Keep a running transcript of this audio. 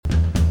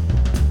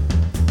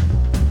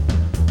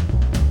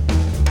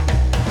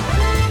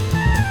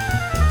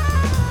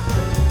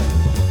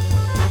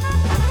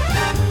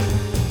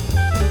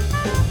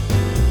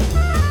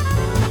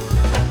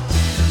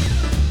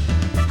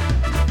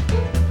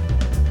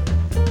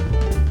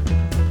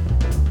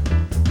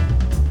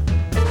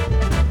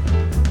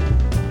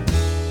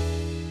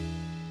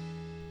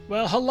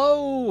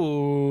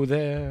Hello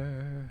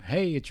there.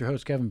 Hey, it's your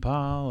host, Kevin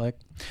Pollak.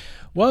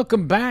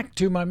 Welcome back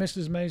to my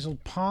Mrs.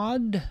 Maisel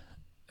pod.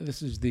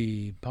 This is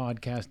the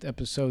podcast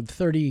episode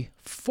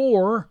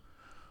 34,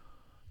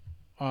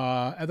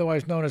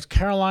 otherwise known as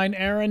Caroline,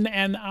 Aaron,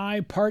 and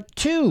I Part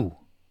 2.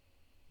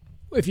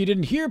 If you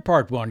didn't hear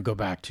Part 1, go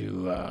back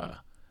to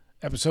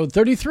episode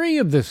 33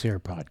 of this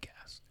here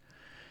podcast.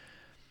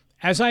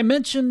 As I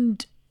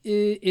mentioned,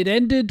 it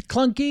ended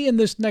clunky, and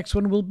this next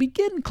one will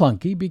begin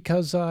clunky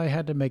because I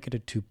had to make it a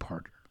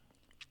two-parter.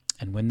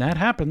 And when that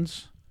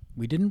happens,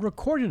 we didn't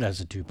record it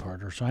as a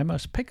two-parter, so I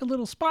must pick a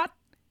little spot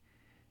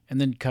and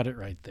then cut it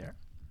right there.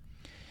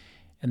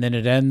 And then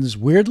it ends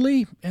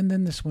weirdly, and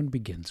then this one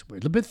begins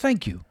weirdly. But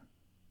thank you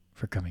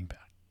for coming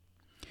back.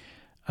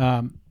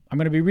 I'm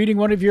going to be reading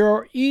one of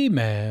your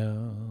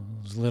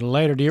emails a little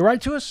later. Do you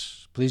write to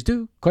us? Please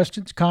do.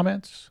 Questions,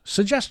 comments,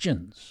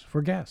 suggestions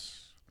for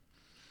guests,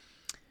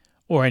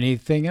 or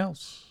anything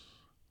else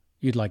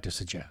you'd like to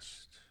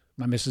suggest.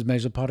 My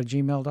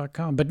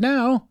mrsmaiselpod@gmail.com. But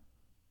now,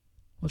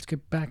 let's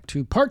get back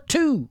to part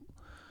 2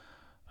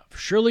 of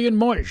Shirley and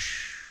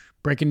Moishe,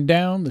 breaking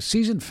down the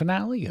season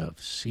finale of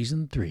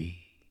season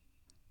 3.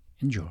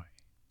 Enjoy.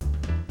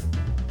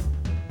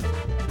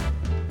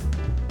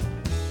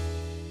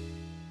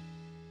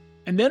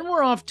 And then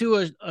we're off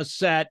to a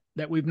set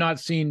that we've not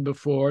seen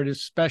before. It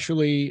is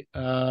specially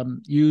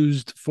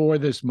used for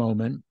this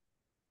moment.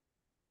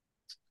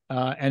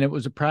 And it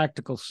was a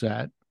practical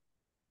set.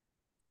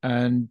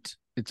 And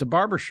it's a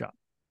barbershop.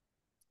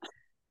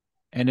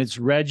 And it's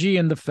Reggie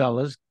and the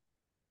fellas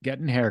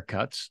getting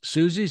haircuts.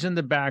 Susie's in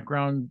the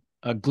background,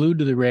 glued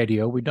to the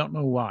radio. We don't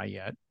know why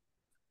yet.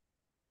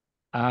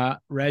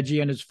 Reggie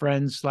and his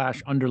friends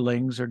 /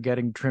 underlings are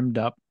getting trimmed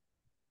up.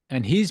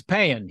 And he's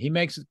paying. He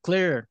makes it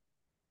clear.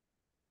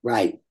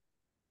 Right.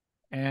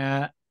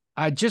 I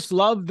just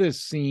love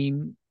this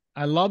scene.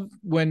 I love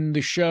when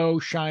the show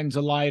shines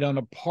a light on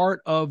a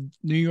part of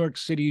New York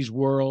City's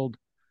world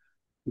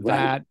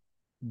that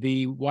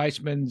the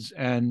Weissmans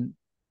and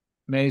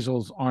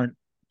Maisels aren't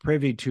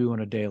privy to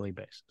on a daily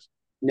basis.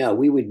 No,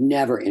 we would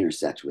never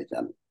intersect with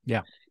them.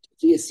 Yeah.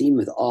 See a scene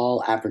with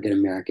all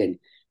African-American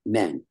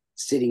men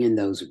sitting in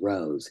those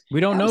rows.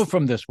 We don't know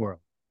from this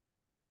world.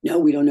 No,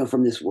 we don't know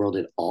from this world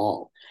at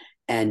all.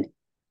 And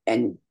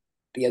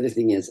the other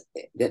thing is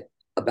that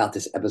about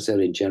this episode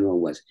in general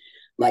was,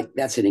 like,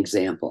 that's an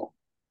example.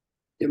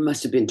 There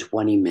must have been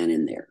 20 men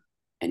in there.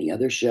 Any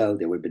other show,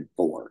 there would have been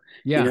 4.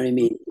 Yeah. You know what I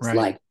mean? It's right.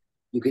 Like,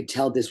 you could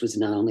tell this was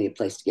not only a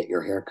place to get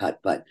your hair cut,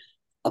 but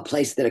a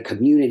place that a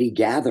community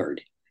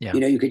gathered. Yeah. You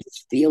know, you could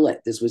just feel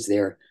it. This was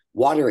their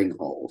watering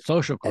hole.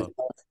 Social club.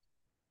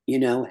 You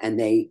know, and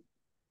they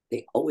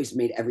always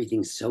made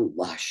everything so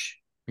lush.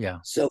 Yeah.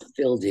 So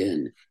filled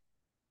in.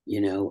 You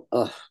know,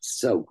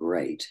 so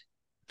great.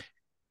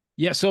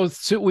 Yeah, so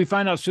we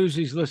find out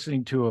Susie's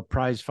listening to a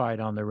prize fight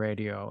on the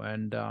radio,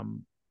 and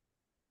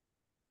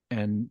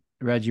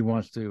Reggie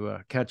wants to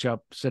catch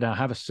up, sit down,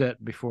 have a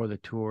sit before the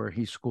tour.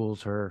 He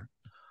schools her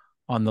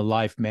on the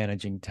life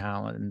managing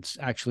talent and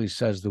actually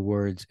says the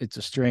words, "It's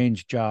a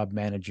strange job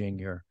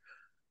managing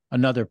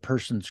another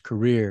person's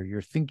career.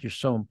 You think you're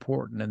so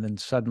important, and then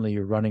suddenly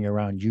you're running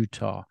around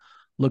Utah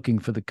looking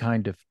for the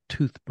kind of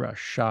toothbrush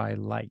Shy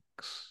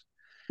likes."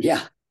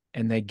 Yeah.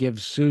 And they give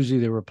Susie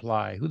the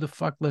reply, "Who the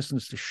fuck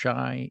listens to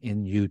Shy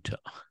in Utah?"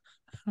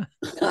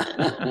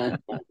 But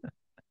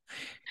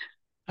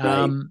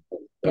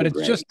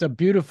it's just a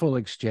beautiful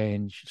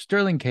exchange.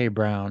 Sterling K.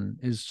 Brown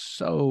is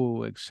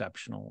so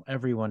exceptional.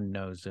 Everyone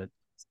knows it.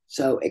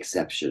 So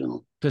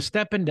exceptional. To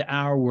step into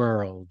our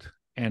world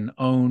and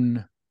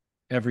own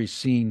every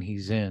scene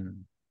he's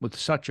in with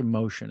such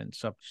emotion and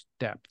such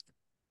depth.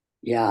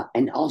 Yeah.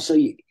 And also,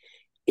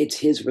 it's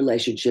his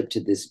relationship to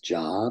this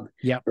job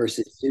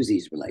versus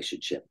Susie's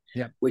relationship,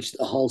 which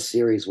the whole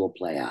series will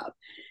play out.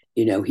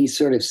 You know, he's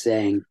sort of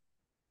saying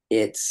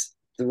it's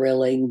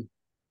thrilling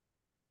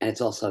and it's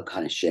also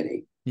kind of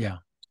shitty. Yeah.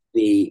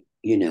 Be,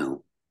 you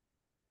know,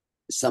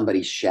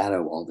 somebody's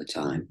shadow all the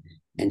time.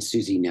 And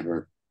Susie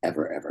never,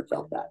 ever, ever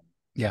felt that.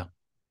 Yeah.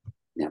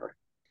 Never.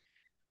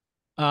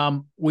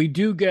 We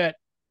do get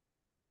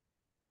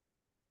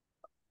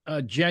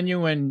a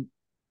genuine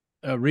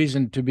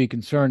reason to be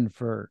concerned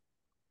for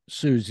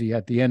Susie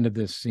at the end of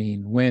this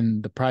scene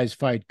when the prize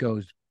fight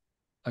goes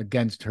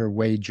against her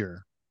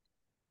wager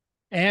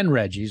and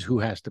Reggie's, who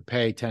has to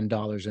pay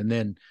 $10 and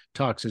then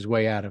talks his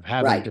way out of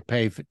having to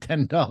pay for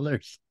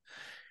 $10.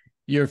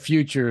 Your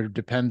future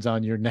depends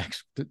on your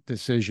next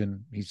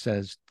decision, he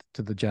says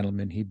to the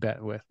gentleman he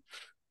bet with,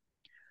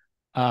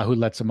 who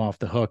lets him off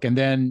the hook. And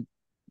then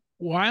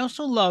I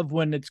also love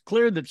when it's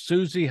clear that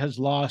Susie has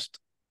lost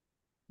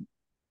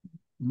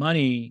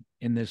money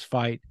in this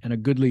fight and a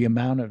goodly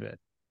amount of it.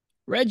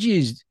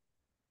 Reggie's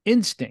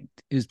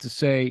instinct is to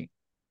say,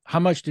 "How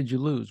much did you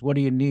lose? What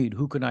do you need?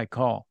 Who can I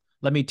call?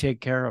 Let me take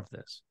care of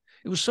this."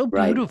 It was so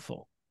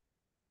beautiful,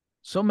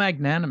 so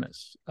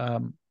magnanimous,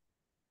 and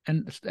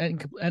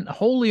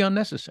wholly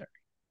unnecessary.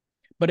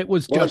 But it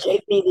was it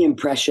gave me the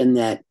impression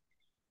that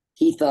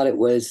he thought it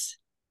was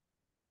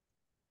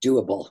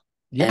doable.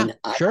 Yeah, and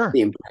I got sure.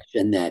 the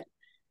impression that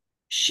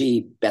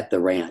she bet the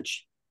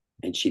ranch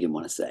and she didn't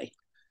want to say.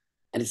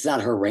 And it's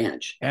not her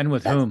ranch. And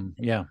with That's, whom?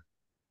 Yeah.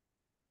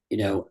 you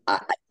Yeah. know,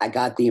 I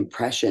got the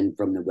impression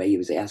from the way he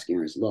was asking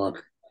her is,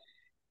 look,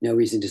 no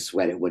reason to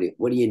sweat it. What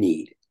do you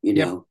need? You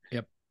Yep. know?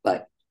 Yep.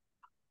 But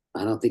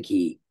I don't think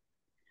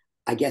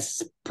I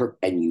guess,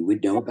 and you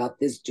would know about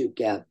this too,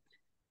 Kev.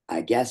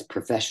 I guess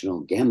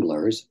professional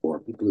gamblers or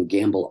people who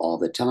gamble all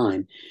the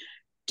time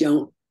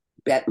don't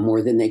bet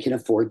more than they can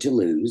afford to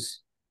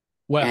lose.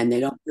 Well, And they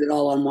don't put it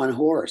all on one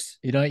horse.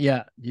 you don't,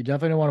 yeah, you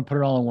definitely don't want to put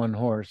it all on one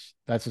horse.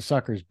 That's a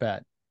sucker's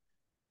bet.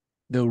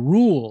 The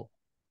rule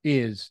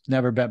is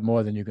never bet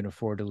more than you can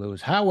afford to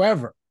lose.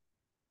 However,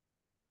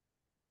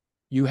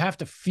 you have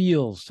to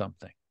feel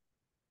something.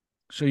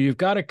 So you've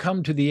got to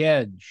come to the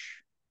edge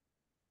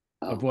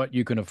of what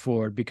you can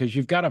afford because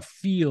you've got to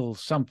feel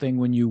something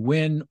when you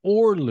win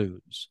or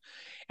lose.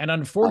 And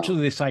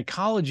unfortunately, the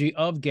psychology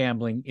of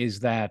gambling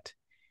is that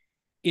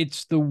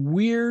it's the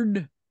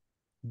weird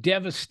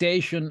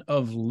devastation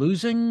of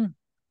losing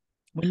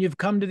when you've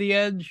come to the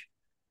edge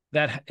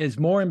that is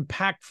more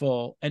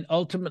impactful and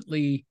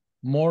ultimately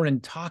more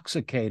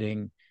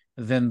intoxicating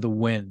than the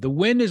win. The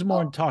win is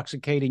more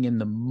intoxicating in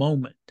the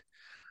moment.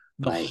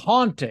 The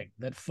haunting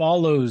that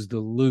follows the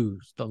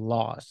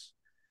loss,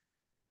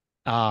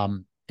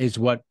 is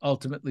what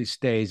ultimately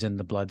stays in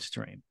the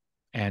bloodstream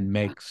and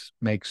makes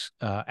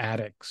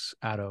addicts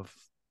out of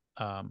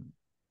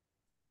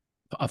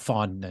a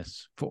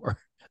fondness for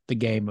the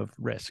game of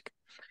risk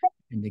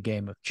and the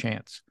game of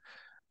chance.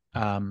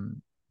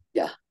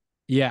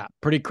 Yeah,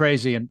 pretty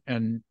crazy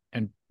and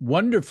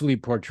wonderfully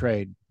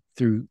portrayed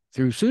through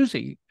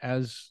Susie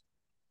as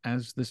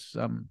this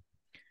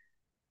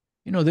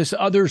this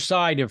other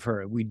side of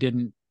her. We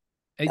didn't.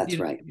 That's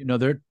right.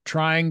 They're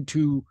trying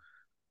to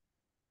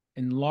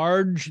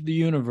enlarge the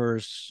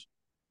universe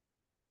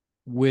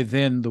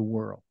within the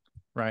world,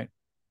 right?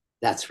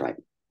 That's right.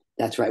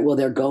 That's right. Well,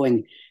 they're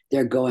going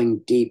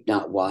deep,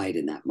 not wide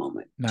in that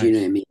moment. Nice. Do you know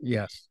what I mean?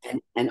 Yes.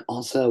 And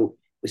also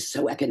it was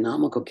so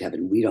economical,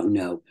 Kevin. We don't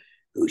know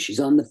who she's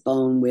on the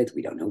phone with.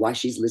 We don't know why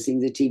she's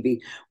listening to TV.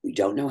 We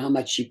don't know how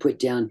much she put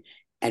down,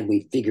 and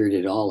we figured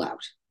it all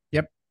out.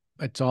 Yep.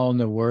 It's all in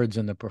the words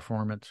and the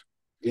performance.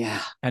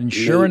 Yeah. And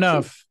sure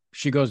enough,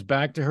 she goes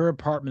back to her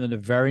apartment in the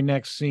very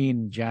next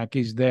scene.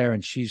 Jackie's there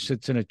and she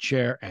sits in a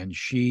chair and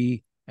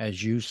she,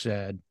 as you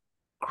said,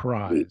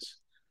 cries.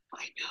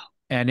 I know.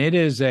 And it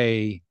is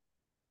a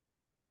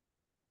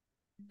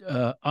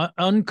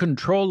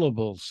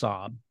uncontrollable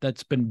sob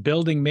that's been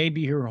building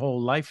maybe her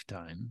whole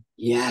lifetime.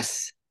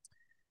 Yes.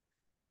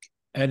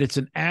 And it's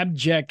an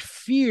abject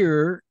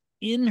fear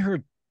in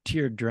her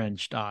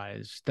tear-drenched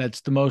eyes.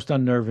 That's the most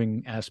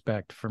unnerving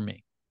aspect for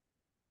me.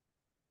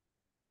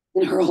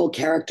 And her whole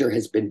character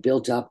has been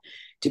built up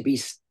to be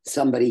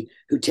somebody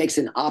who takes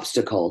an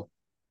obstacle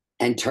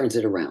and turns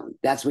it around.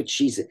 That's what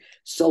she's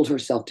sold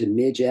herself to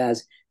Midge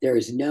as. There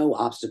is no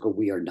obstacle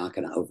we are not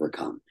going to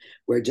overcome.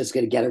 We're just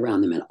going to get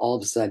around them. And all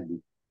of a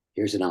sudden,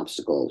 here's an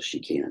obstacle she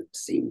can't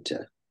seem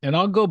to. And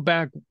I'll go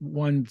back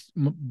one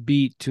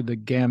beat to the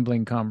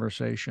gambling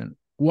conversation.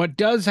 What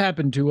does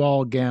happen to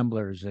all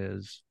gamblers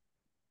is,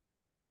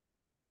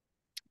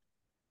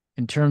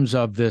 in terms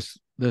of this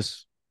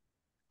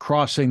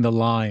crossing the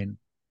line,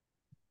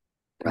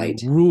 right?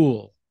 The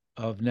rule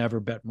of never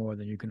bet more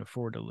than you can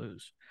afford to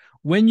lose.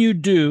 When you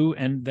do,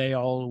 and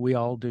we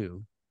all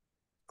do,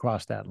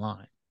 cross that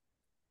line,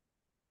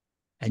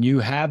 and you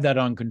have that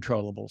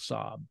uncontrollable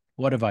sob,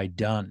 what have I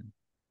done?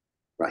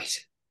 Right.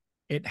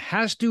 It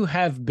has to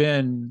have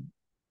been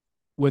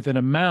with an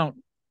amount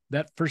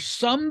that, for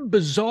some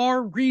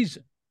bizarre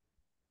reason,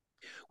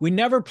 we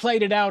never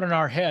played it out in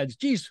our heads.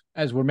 Geez,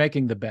 as we're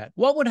making the bet,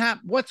 what would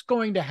happen? What's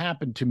going to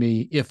happen to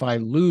me if I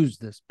lose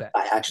this bet?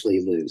 I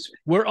actually lose.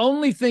 We're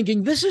only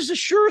thinking this is a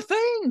sure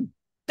thing.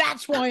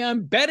 That's why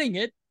I'm betting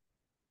it.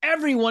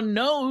 Everyone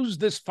knows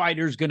this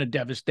fighter's going to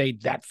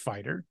devastate that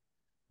fighter.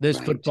 This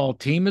football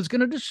team is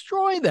going to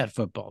destroy that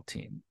football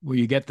team. Where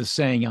you get the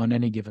saying on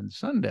any given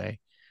Sunday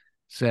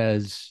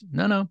says,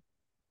 no.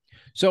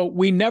 So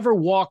we never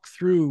walk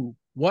through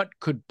what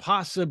could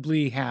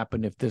possibly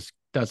happen if this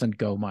doesn't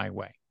go my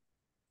way.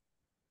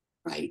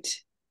 Right.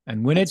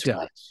 And when it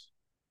does.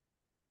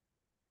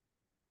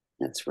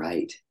 That's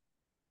right.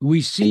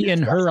 We see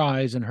in her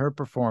eyes and her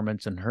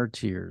performance and her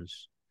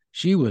tears,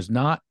 she was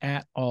not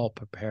at all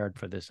prepared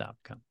for this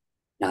outcome.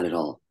 Not at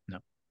all. No.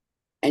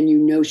 And you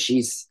know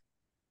she's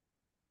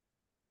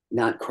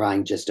not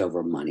crying just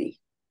over money.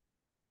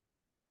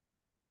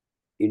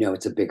 You know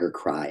it's a bigger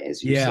cry,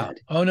 as you said.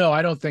 Oh, no,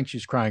 I don't think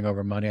she's crying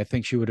over money. I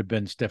think she would have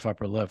been stiff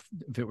upper lip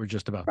if it were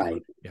just about the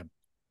money. Yeah.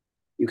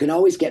 You can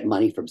always get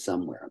money from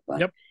somewhere,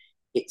 but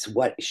it's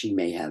what she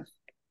may have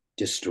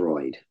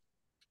destroyed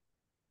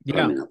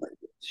permanently.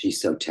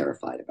 She's so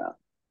terrified about.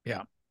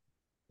 Yeah.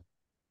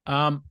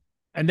 And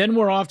then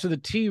we're off to the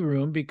tea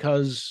room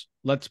because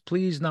let's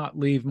please not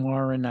leave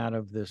Maureen out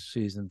of this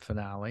season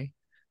finale.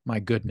 My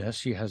goodness,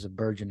 she has a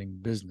burgeoning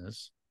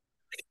business.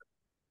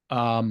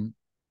 And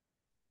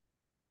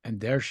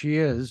there she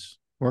is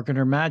working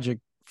her magic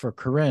for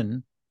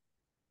Corinne.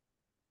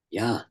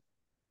 Yeah.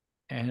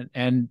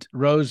 And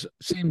Rose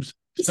seems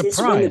surprised. Is this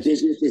when the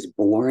business is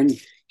born,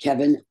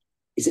 Kevin?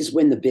 Is this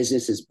when the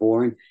business is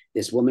born?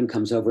 This woman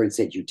comes over and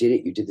said, "You did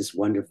it. You did this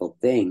wonderful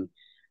thing."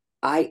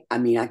 I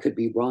mean, I could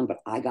be wrong, but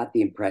I got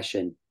the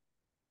impression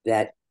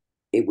that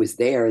it was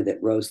there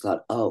that Rose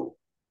thought, "Oh,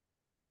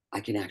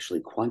 I can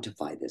actually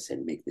quantify this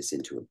and make this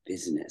into a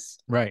business."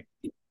 Right.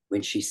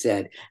 When she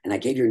said, "And I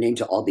gave your name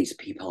to all these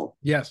people."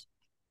 Yes.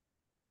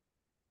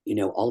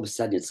 All of a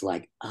sudden it's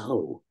like,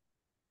 oh,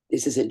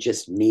 this isn't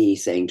just me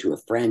saying to a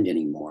friend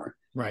anymore.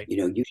 Right.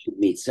 You should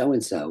meet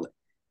so-and-so.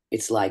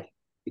 It's like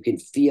you can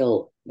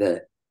feel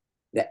the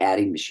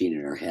adding machine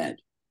in her head.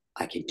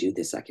 I can do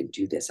this. I can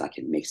do this. I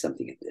can make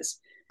something of this.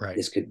 Right.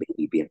 This could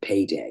maybe be a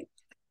payday.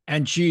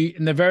 And she,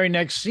 in the very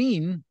next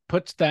scene,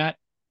 puts that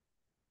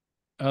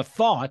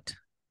thought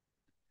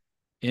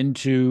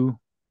into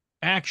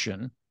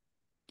action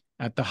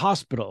at the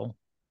hospital.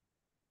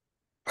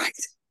 Right.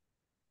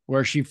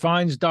 Where she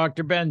finds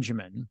Dr.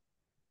 Benjamin.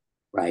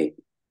 Right.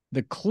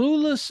 The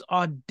clueless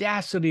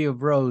audacity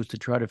of Rose to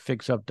try to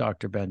fix up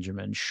Dr.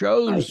 Benjamin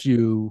shows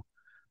you,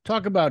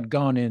 talk about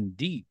gone in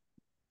deep,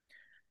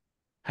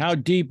 how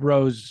deep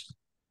Rose's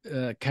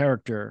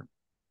character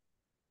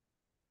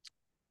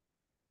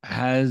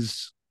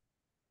has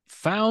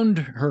found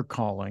her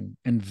calling,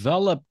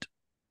 enveloped,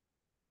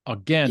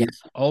 again,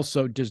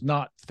 also does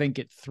not think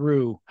it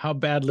through. How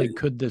badly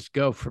could this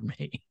go for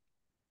me?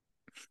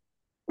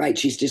 Right.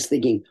 She's just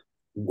thinking,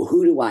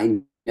 who do I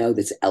know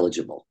that's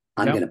eligible?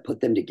 I'm going to put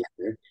them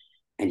together.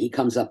 And he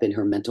comes up in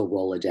her mental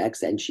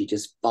Rolodex and she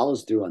just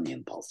follows through on the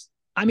impulse.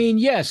 I mean,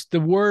 yes, the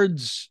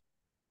words,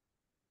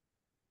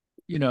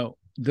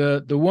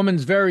 the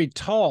woman's very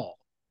tall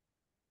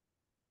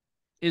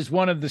is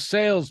one of the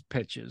sales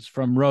pitches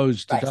from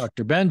Rose to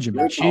Dr.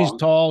 Benjamin. She's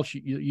tall.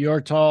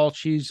 You're tall.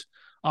 She's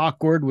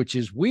awkward, which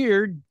is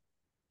weird.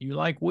 You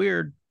like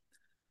weird.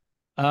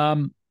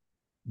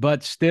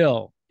 But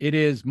still, it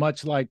is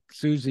much like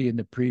Susie in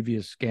the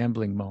previous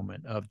gambling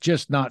moment of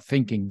just not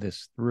thinking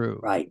this through.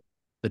 Right.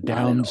 The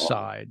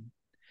downside.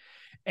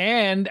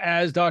 And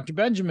as Dr.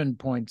 Benjamin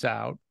points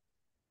out,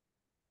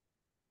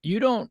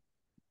 you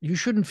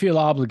shouldn't feel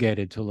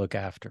obligated to look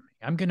after me.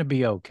 I'm going to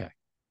be okay.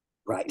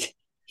 Right.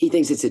 He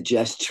thinks it's a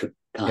gesture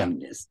of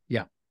kindness.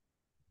 Yeah.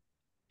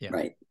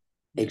 Right.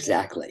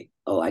 Exactly.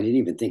 Oh, I didn't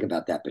even think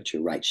about that, but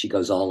you're right. She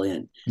goes all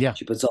in. Yeah.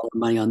 She puts all her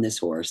money on this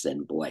horse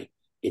and boy,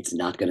 it's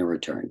not going to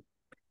return.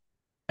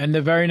 And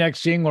the very next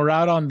scene, we're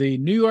out on the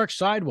New York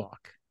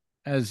sidewalk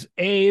as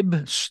Abe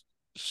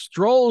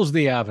strolls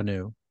the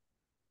avenue,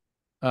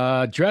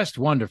 dressed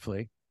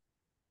wonderfully,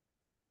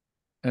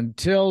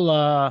 until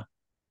a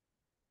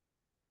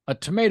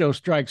tomato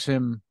strikes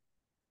him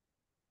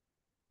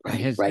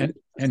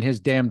and his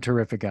damn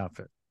terrific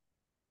outfit.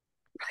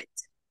 Right.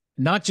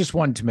 Not just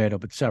one tomato,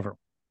 but several.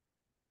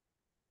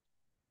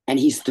 And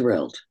he's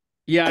thrilled.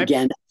 Yeah.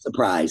 Again,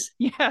 surprise.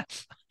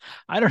 Yes.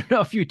 I don't know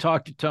if you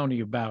talked to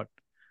Tony about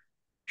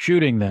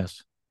shooting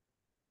this.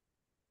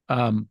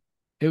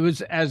 It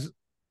was as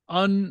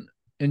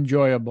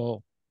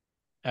unenjoyable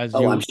as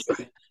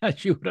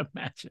as you would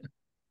imagine.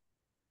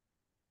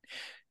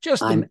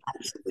 I'm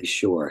absolutely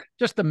sure.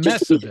 Just the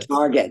mess of it.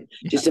 Target.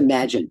 Yeah. Just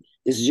imagine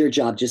this is your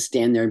job. Just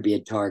stand there and be a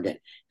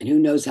target. And who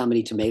knows how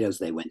many tomatoes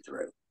they went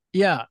through.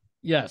 Yeah.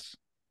 Yes.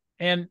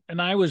 And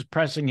I was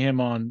pressing him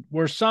on,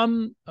 were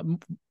some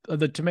of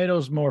the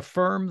tomatoes more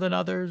firm than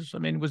others? I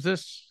mean, was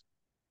this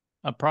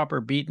a proper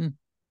beaten?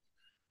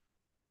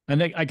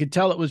 And I could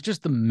tell it was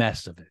just the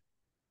mess of it.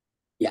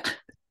 Yeah.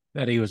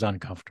 That he was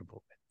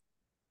uncomfortable with.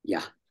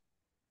 Yeah.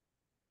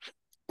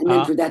 And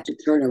then for that to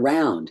turn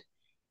around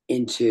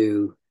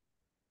into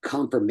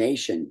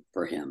confirmation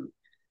for him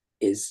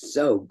is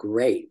so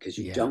great because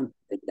you don't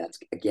think that's,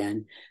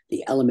 again,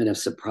 the element of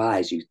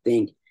surprise. You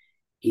think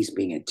he's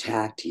being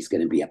attacked. He's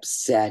going to be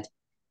upset.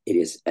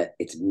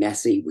 It's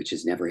messy, which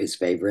is never his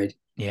favorite.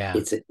 Yeah.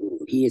 This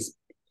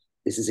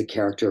is a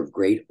character of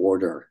great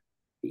order.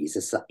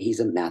 He's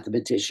a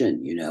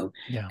mathematician,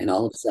 and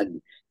all of a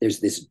sudden there's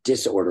this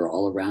disorder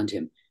all around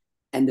him.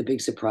 And the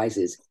big surprise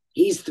is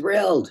he's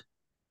thrilled.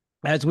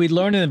 As we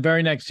learn in the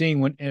very next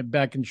scene, when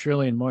back in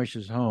Shirley and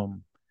Moishe's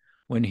home,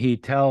 when he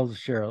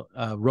tells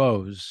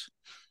Rose,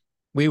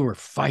 we were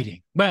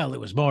fighting. Well, it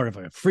was more of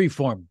a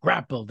free-form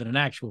grapple than an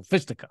actual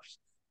fisticuffs.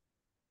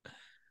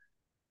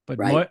 But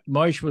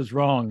Moishe was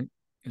wrong.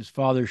 His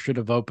father should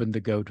have opened the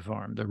goat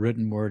farm. The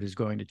written word is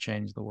going to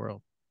change the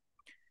world.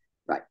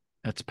 Right.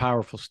 That's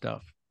powerful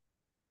stuff.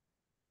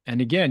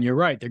 And again, you're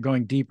right. They're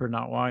going deeper,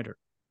 not wider.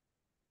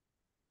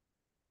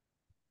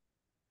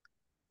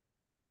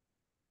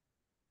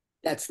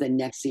 That's the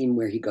next scene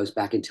where he goes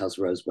back and tells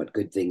Rose what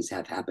good things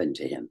have happened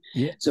to him.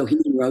 Yeah. So he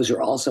and Rose are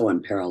also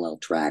on parallel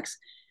tracks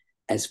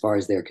as far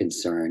as they're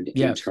concerned.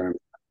 Yes. In terms,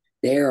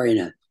 they are in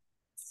a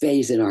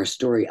phase in our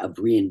story of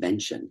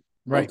reinvention,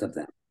 both of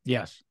them.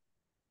 Yes.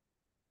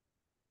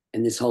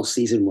 And this whole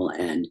season will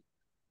end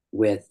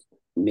with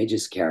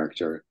Midge's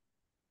character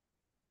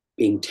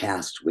being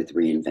tasked with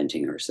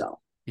reinventing herself.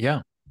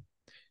 Yeah.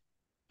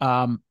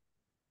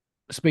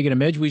 speaking of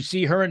Midge, we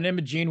see her and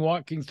Imogene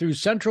walking through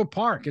Central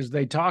Park as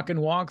they talk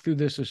and walk through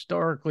this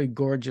historically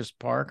gorgeous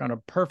park on a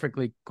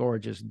perfectly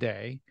gorgeous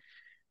day.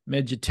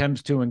 Midge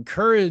attempts to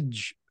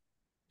encourage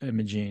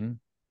Imogene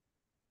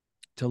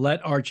to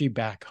let Archie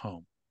back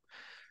home.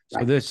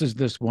 So this is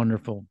this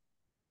wonderful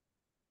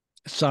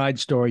side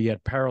story,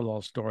 yet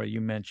parallel story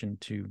you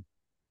mentioned to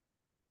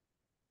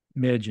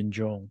Midge and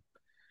Joel.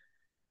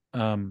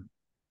 And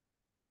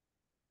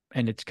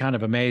it's kind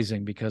of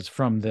amazing because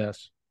from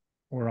this,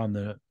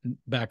 we're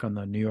back on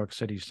the New York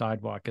City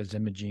sidewalk as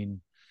Imogene.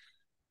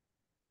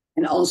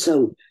 And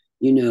also,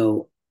 you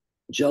know,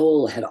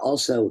 Joel had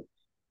also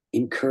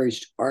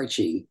encouraged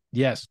Archie.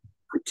 Yes.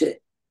 To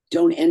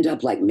don't end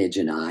up like Midge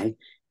and I.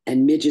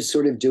 And Midge is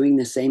sort of doing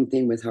the same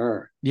thing with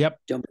her.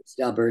 Yep. Don't be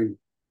stubborn.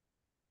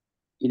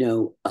 You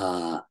know,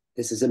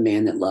 this is a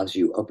man that loves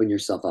you. Open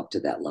yourself up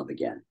to that love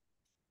again.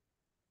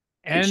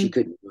 And she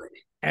couldn't do it.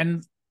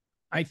 And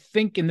I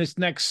think in this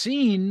next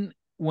scene,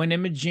 when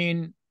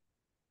Imogene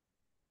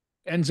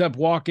ends up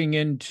walking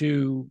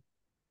into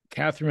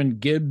Catherine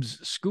Gibbs'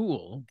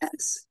 school,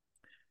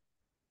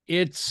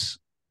 it's,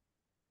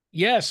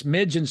 yes,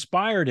 Midge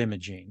inspired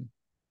Imogene.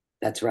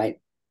 That's right.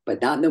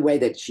 But not in the way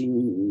that she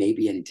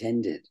maybe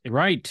intended.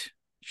 Right.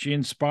 She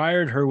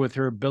inspired her with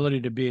her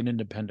ability to be an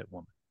independent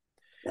woman.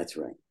 That's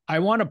right. I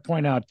want to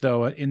point out,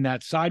 though, in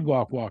that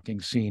sidewalk walking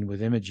scene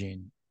with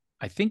Imogene,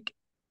 I think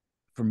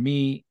for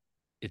me,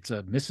 it's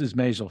a Mrs.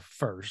 Maisel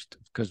first,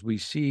 because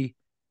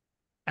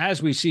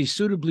as we see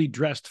suitably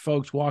dressed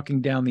folks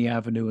walking down the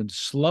avenue in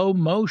slow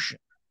motion,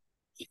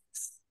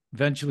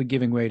 eventually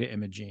giving way to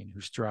Imogene,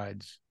 who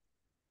strides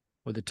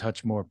with a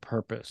touch more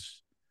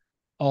purpose,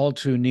 all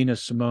to Nina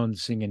Simone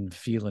singing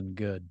Feeling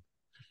Good.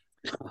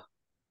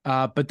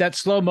 But that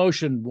slow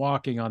motion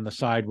walking on the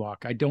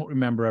sidewalk, I don't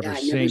remember ever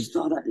seeing. I never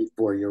saw that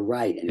before. You're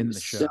right. And it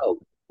was so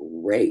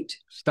great.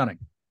 Stunning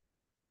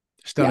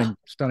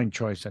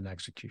choice and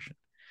execution.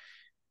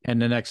 And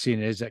the next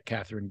scene is at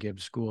Catherine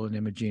Gibbs' school, and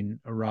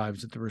Imogene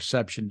arrives at the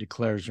reception,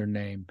 declares her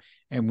name,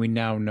 and we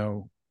now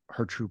know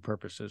her true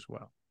purpose as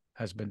well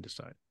has been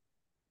decided.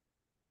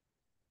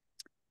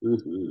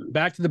 Mm-hmm.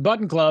 Back to the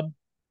Button Club.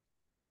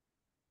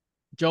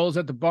 Joel's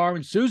at the bar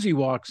when Susie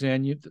walks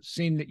in. The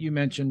scene that you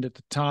mentioned at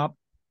the top,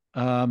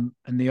 and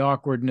the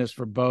awkwardness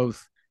for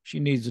both. She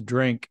needs a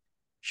drink.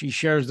 She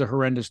shares the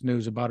horrendous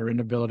news about her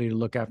inability to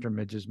look after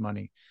Midge's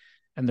money,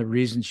 and the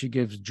reason she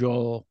gives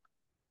Joel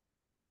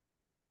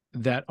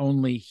that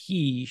only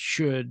he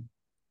should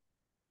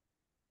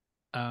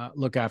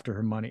look after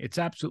her money. It's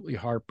absolutely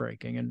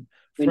heartbreaking. And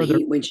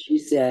when she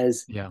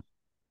says,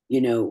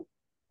 you know,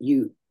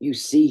 you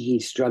see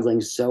he's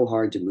struggling so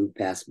hard to move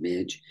past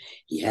Midge.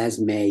 He has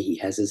May, he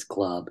has his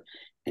club,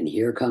 and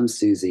here comes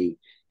Susie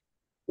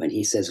when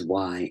he says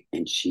why,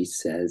 and she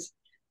says,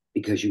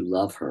 because you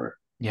love her.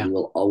 You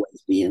will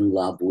always be in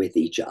love with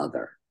each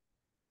other.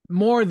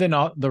 More than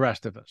the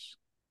rest of us.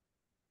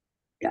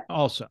 Yeah.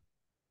 Also,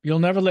 you'll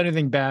never let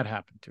anything bad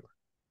happen to her.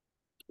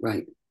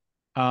 Right.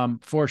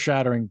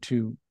 Foreshadowing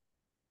to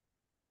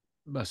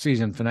a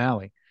season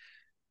finale,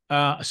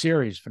 a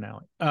series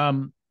finale.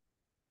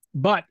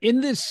 But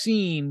in this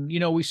scene, you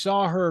know, we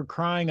saw her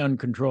crying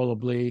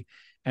uncontrollably,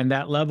 and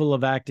that level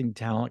of acting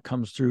talent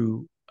comes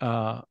through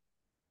for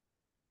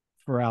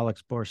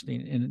Alex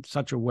Borstein in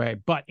such a way.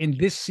 But in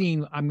this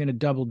scene, I'm going to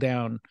double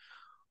down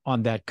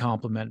on that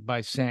compliment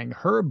by saying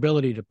her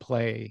ability to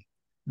play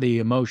the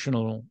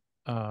emotional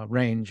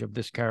range of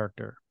this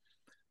character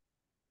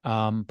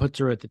puts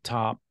her at the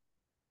top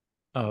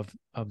of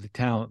the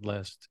talent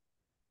list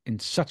in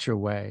such a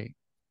way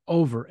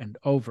over and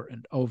over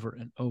and over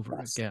and over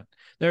again.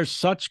 There's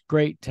such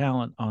great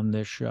talent on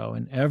this show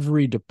in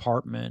every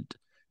department,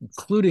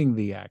 including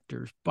the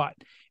actors, but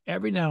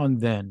every now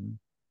and then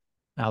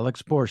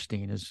Alex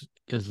Borstein is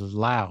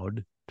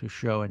allowed to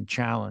show and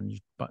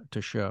challenged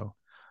to show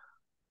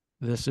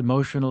this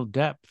emotional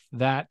depth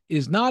that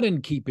is not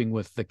in keeping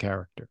with the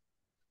character.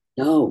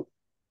 No.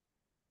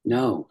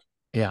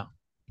 Yeah.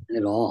 Not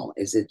at all.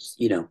 It's,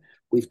 you know,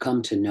 we've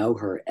come to know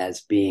her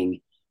as being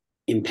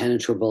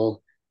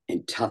impenetrable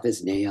and tough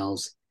as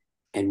nails.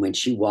 And when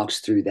she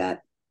walks into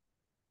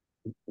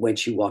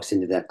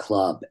that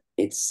club,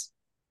 you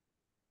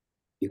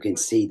can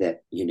see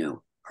that, you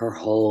know, her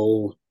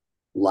whole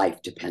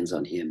life depends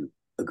on him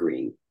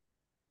agreeing.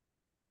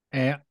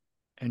 And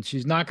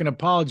she's not going to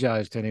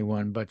apologize to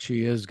anyone, but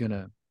she is going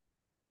to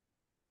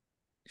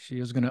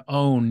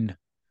own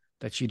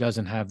that she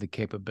doesn't have the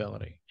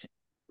capability.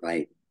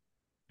 Right.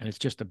 And it's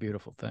just a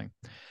beautiful thing.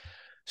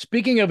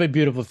 Speaking of a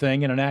beautiful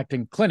thing in an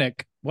acting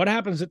clinic, what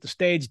happens at the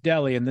Stage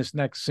Deli in this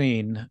next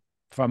scene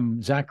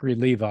from Zachary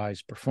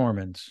Levi's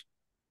performance?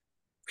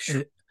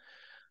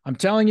 I'm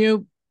telling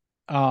you,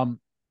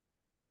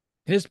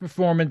 his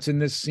performance in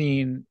this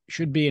scene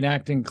should be an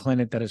acting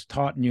clinic that is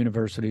taught in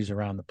universities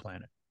around the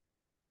planet.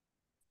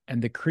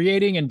 And the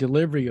creating and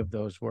delivery of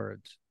those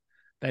words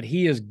that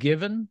he has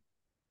given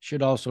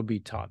should also be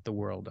taught the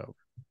world over.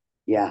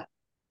 Yeah.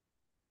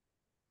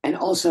 And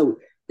also,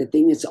 the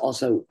thing that's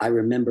also I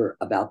remember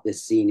about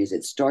this scene is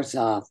it starts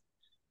off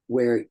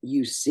where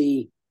you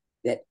see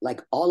that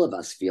like all of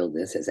us feel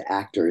this as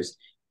actors.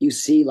 You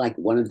see, like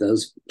one of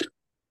those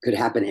could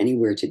happen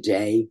anywhere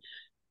today,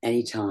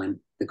 anytime.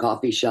 The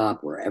coffee shop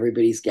where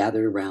everybody's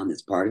gathered around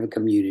as part of a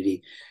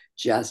community,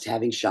 just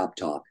having shop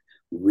talk,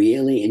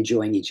 really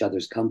enjoying each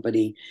other's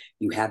company.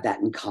 You have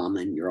that in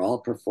common. You're all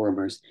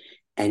performers.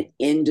 And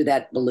into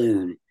that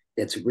balloon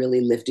that's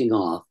really lifting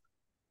off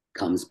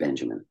comes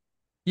Benjamin.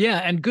 Yeah,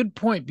 and good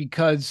point,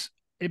 because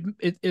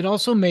it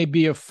also may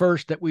be a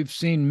first that we've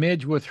seen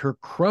Midge with her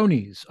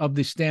cronies of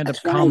the stand-up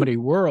comedy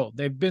world.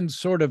 They've been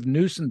sort of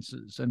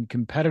nuisances and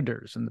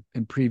competitors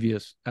in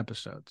previous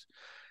episodes.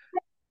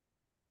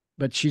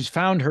 But she's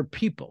found her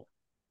people.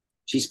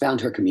 She's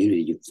found her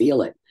community. You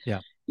feel it.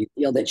 Yeah. You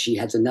feel that she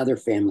has another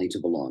family to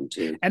belong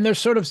to. And they're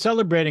sort of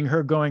celebrating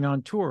her going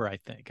on tour, I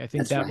think. I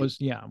think that was,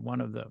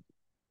 one of the...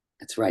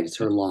 That's right. It's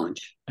her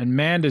launch. And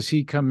man, does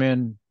he come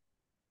in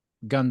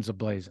guns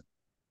a-blazing.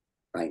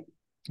 Right.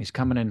 He's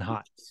coming in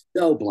hot.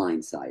 So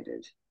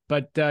blindsided.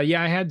 But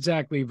I had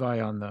Zach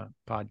Levi on the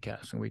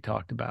podcast, and we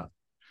talked about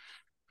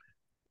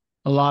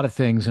a lot of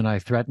things, and I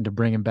threatened to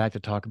bring him back to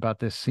talk about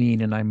this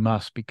scene, and I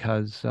must,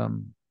 because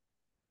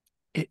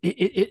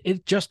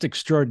it's just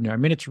extraordinary. I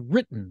mean, it's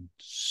written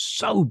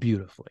so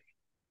beautifully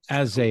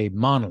as a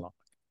monologue.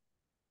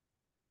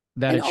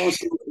 And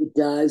also it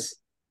does,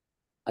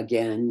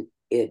 again,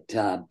 it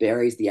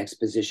buries the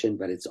exposition,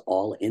 but it's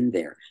all in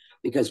there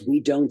because we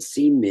don't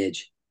see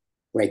Midge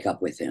break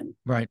up with him.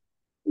 Right.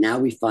 Now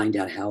we find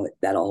out how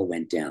that all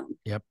went down.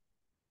 Yep.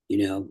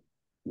 You know,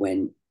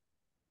 when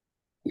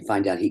you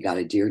find out he got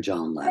a Dear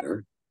John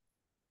letter,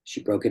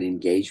 she broke an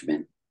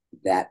engagement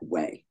that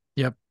way.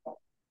 Yep.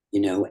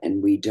 You know,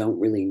 and we don't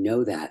really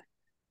know that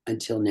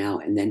until now.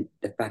 And then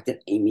the fact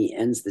that Amy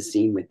ends the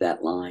scene with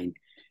that line,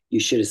 "You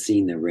should have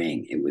seen the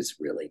ring." It was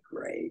really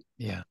great.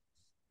 Yeah.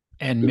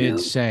 And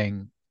Midge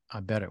saying, "I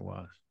bet it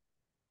was."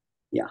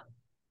 Yeah.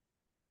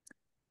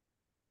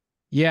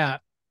 Yeah.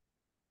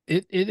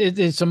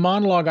 It's a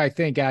monologue I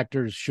think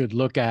actors should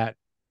look at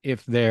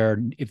if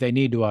they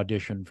need to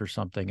audition for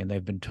something and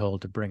they've been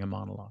told to bring a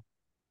monologue.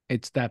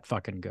 It's that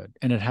fucking good.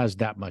 And it has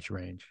that much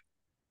range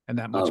and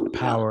that much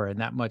power and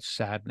that much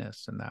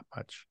sadness and that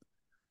much.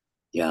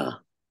 Yeah.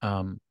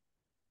 And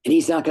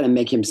he's not going to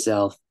make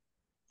himself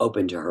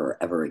open to her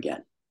ever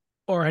again.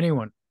 Or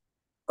anyone.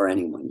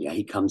 Yeah.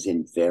 He comes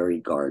in very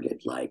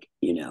guarded, like,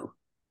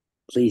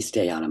 please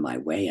stay out of my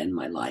way and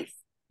my life.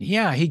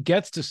 Yeah, he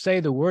gets to say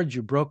the words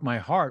 "you broke my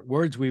heart,"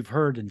 words we've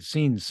heard and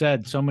seen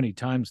said so many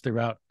times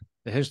throughout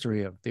the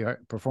history of the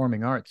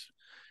performing arts.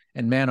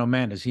 And man, oh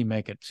man, does he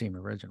make it seem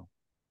original.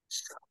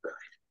 So good.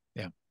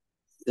 Yeah.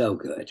 So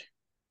good.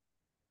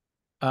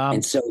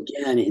 And so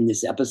again, in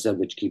this episode,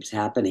 which keeps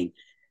happening,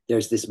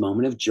 there's this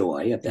moment of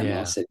joy of them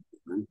all sitting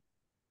down,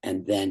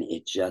 and then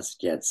it just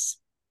gets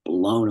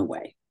blown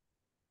away.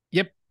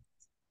 Yep.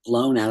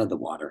 Blown out of the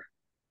water.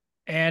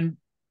 And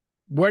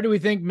where do we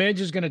think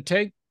Midge is going to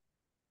take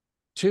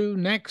to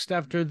next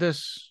after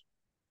this?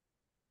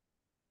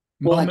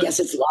 Well, I guess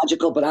it's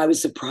logical, but I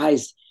was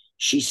surprised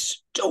she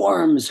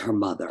storms her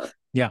mother's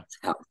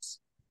house.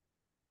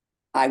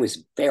 I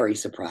was very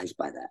surprised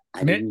by that.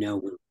 I didn't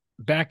know.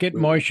 Back at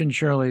Moishe and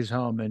Shirley's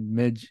home, and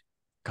Midge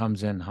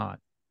comes in hot.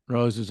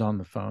 Rose is on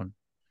the phone.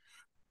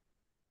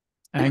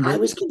 I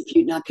was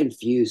confused, not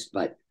confused,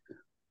 but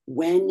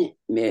when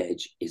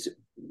Midge is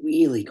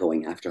really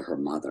going after her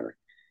mother,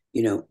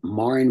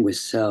 Marin was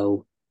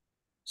so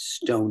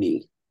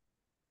stony.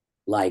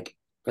 Like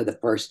for the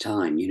first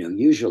time,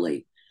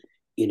 usually,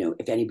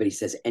 if anybody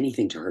says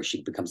anything to her,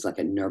 she becomes like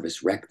a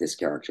nervous wreck, this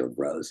character of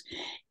Rose.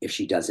 If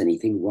she does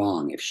anything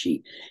wrong, if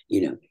she,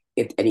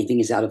 if anything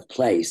is out of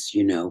place,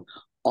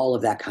 all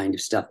of that kind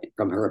of stuff,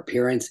 from her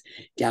appearance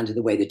down to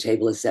the way the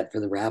table is set for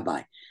the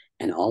rabbi.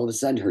 And all of a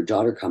sudden her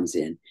daughter comes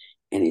in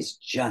and is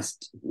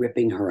just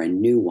ripping her a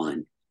new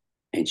one.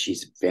 And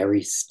she's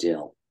very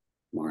still.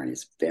 Marin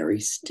is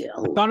very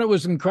still. I thought it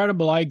was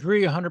incredible. I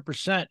agree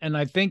 100%. And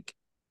I think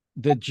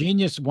the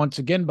genius, once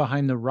again,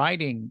 behind the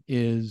writing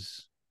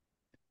is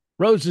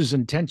Rose's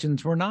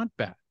intentions were not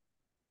bad.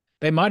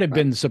 They might have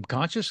been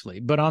subconsciously,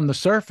 but on the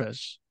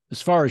surface,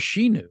 as far as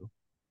she knew,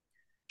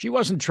 she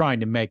wasn't trying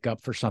to make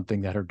up for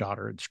something that her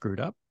daughter had screwed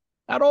up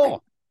at all. Right.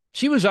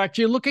 She was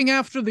actually looking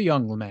after the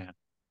young man.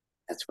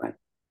 That's right.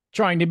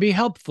 Trying to be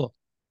helpful.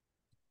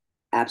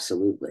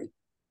 Absolutely.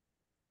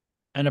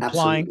 And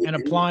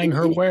applying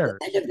her wares.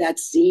 At the end of that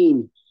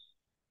scene,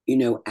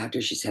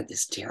 after she's had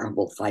this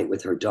terrible fight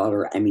with her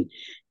daughter,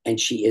 and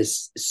she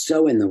is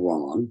so in the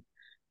wrong,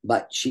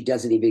 but she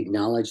doesn't even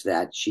acknowledge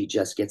that. She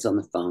just gets on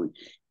the phone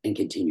and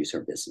continues her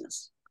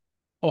business.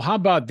 Oh, how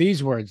about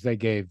these words they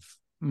gave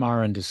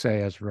Marin to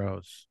say as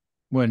Rose,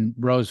 when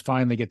Rose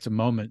finally gets a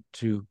moment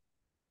to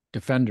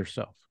defend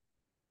herself?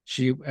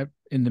 She,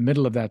 in the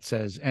middle of that,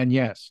 says, "And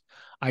yes,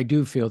 I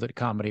do feel that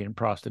comedy and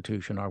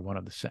prostitution are one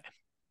of the same."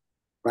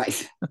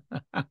 Right.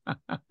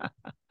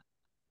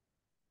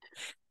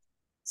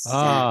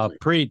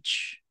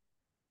 Preach.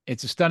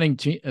 It's a stunning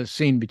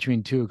scene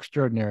between two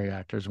extraordinary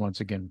actors once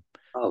again.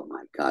 Oh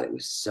my God, it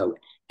was so,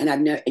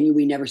 and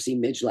we never see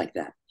Midge like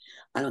that.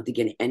 I don't think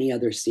in any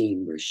other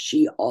scene where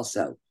she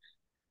also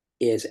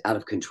is out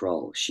of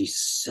control. She's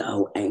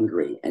so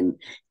angry. And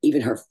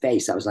even her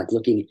face, I was like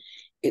looking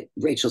at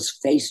Rachel's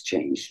face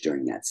changed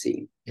during that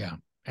scene. Yeah.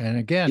 And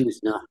again, she was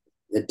not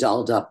the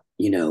dolled up,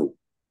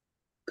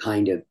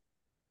 kind of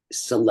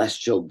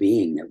celestial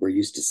being that we're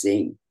used to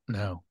seeing.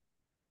 No.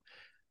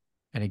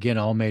 And again,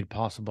 all made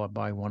possible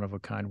by one of a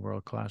kind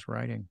world class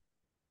writing.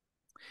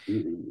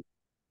 Mm-hmm.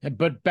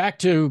 But back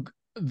to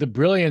the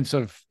brilliance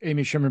of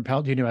Amy Sherman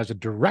Palladino as a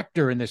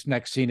director in this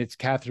next scene. It's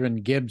Catherine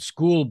Gibbs'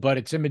 school, but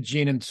it's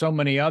Imogene and so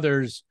many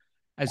others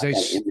as a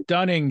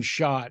stunning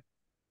shot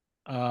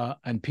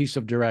and piece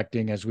of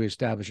directing. As we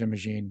establish,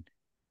 Imogene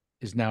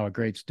is now a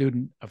great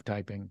student of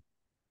typing.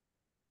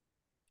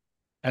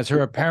 As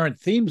her apparent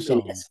theme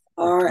song. As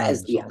far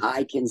as the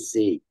eye can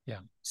see,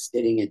 yeah,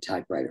 sitting at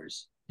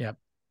typewriters, yep,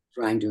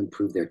 trying to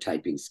improve their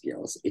typing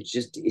skills.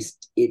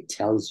 It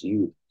tells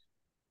you.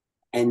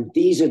 And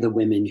these are the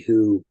women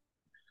who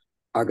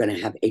are going to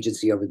have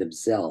agency over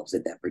themselves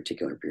at that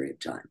particular period of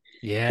time.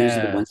 Yeah, these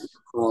are the ones who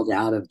crawled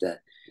out of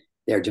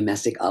their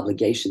domestic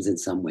obligations in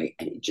some way,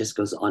 and it just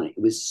goes on. It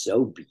was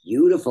so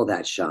beautiful,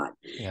 that shot.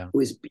 Yeah, it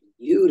was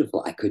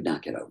beautiful. I could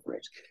not get over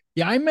it.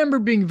 Yeah, I remember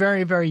being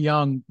very, very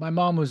young. My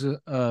mom was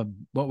a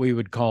what we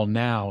would call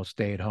now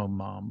stay-at-home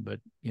mom, but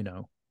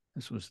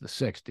this was the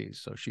 60s,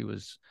 so she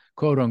was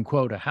quote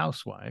unquote a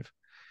housewife.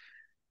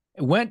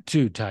 Went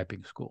to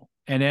typing school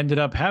and ended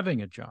up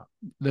having a job,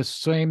 the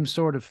same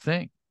sort of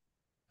thing,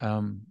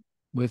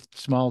 with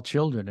small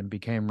children, and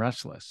became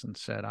restless and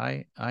said,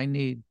 I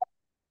need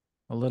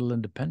a little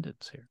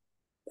independence here.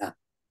 Yeah.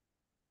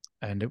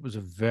 And it was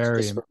a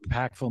very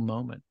impactful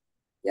moment.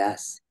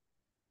 Yes.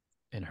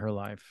 In her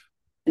life.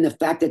 And the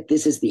fact that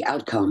this is the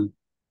outcome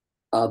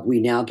of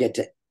we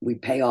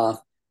pay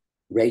off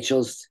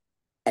Rachel's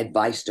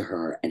advice to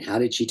her. And how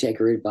did she take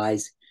her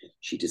advice?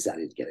 She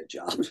decided to get a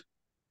job.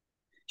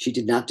 She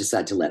did not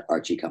decide to let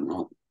Archie come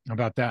home. How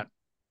about that?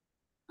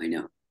 I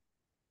know.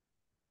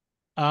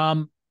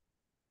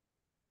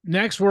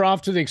 Next, we're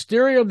off to the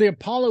exterior of the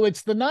Apollo.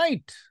 It's the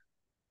night.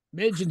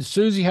 Midge and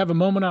Susie have a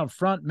moment out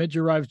front. Midge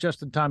arrives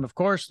just in time, of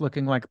course,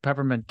 looking like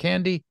peppermint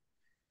candy.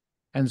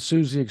 And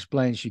Susie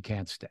explains she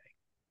can't stay.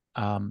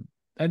 And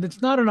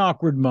it's not an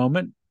awkward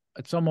moment.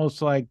 It's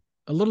almost like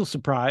a little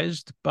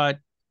surprised, but,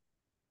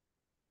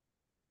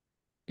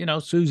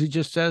 Susie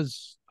just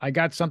says, I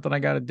got something I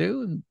got to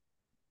do. And,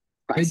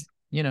 right.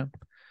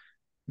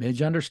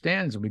 Midge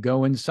understands. And we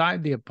go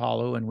inside the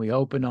Apollo and we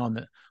open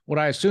on what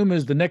I assume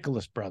is the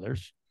Nicholas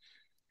brothers.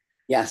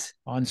 Yes.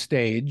 On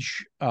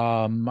stage.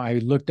 I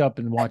looked up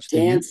and watched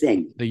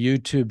the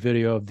YouTube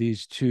video of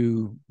these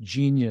two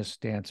genius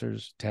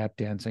dancers. Tap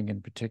dancing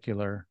in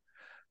particular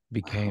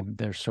became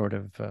their sort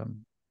of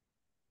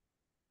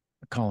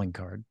calling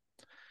card.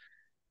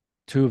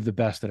 Two of the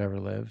best that ever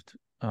lived,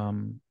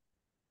 and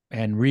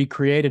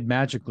recreated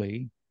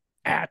magically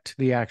at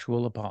the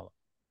actual Apollo.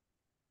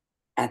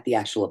 At the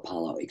actual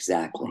Apollo,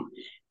 exactly.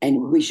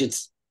 And we should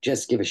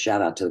just give a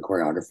shout out to the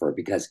choreographer,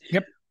 because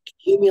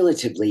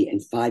cumulatively in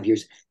 5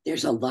 years,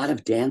 there's a lot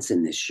of dance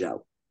in this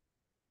show.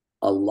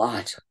 A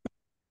lot.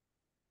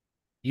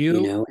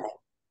 You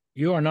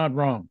are not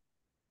wrong.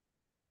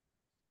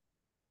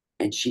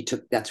 And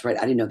that's right.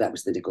 I didn't know that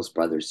was the Nichols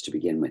brothers to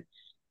begin with.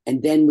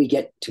 And then we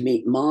get to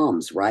meet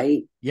moms,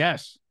 right?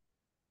 Yes.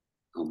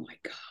 Oh my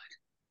God.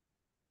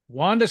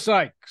 Wanda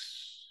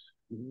Sykes.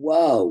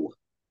 Whoa.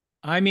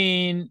 I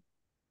mean,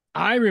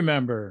 I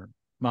remember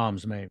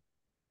Mom's Maid.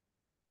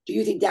 Do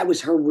you think that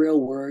was her real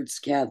words,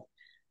 Kev,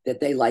 that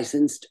they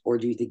licensed, or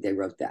do you think they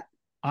wrote that?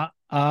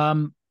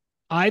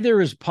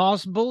 Either is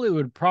possible. It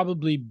would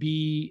probably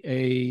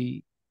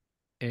be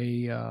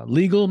a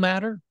legal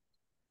matter.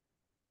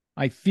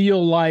 I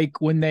feel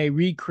like when they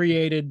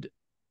recreated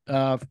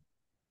for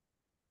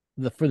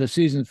the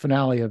season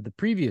finale of the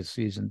previous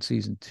season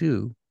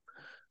 2,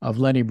 of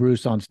Lenny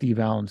Bruce on Steve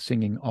Allen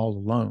singing All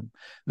Alone,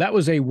 that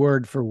was a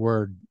word for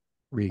word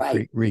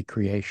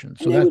recreation.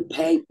 So they would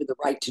pay for the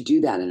right to do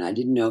that. And I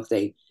didn't know if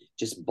they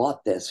just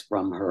bought this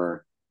from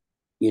her,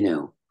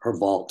 her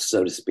vault,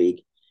 so to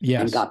speak,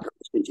 and got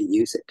permission to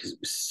use it because it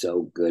was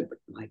so good. But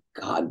my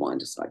God,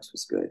 Wanda Sykes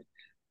was good.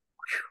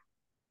 Whew.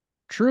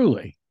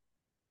 Truly,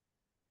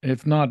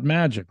 if not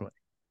magically.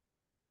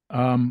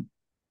 Now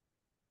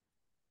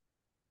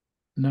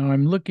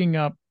I'm looking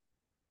up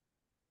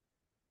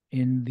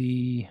in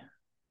the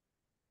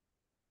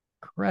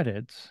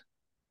credits.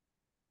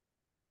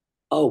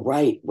 Oh,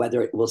 right.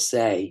 Whether it will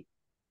say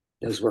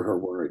those were her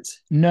words.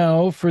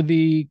 No, for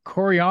the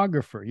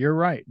choreographer. You're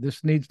right.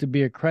 This needs to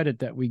be a credit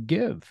that we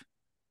give.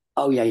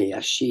 Oh, yeah.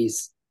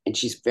 She's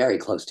very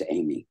close to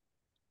Amy.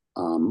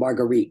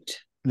 Marguerite.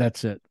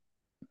 That's it.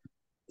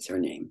 Is her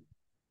name.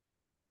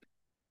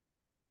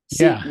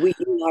 See, you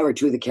and I were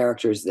two of the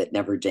characters that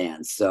never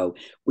danced, so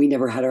we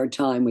never had our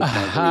time with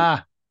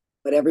Marguerite,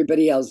 but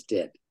everybody else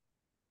did.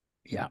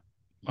 Yeah.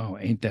 Oh,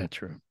 ain't that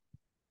true?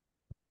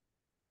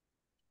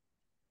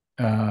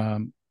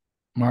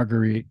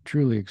 Marguerite,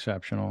 truly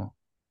exceptional.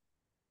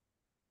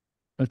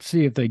 Let's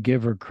see if they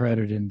give her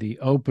credit in the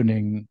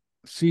opening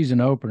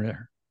season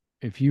opener,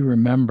 if you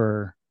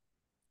remember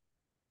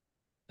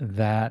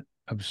that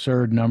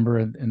absurd number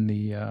in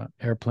the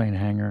airplane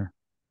hangar.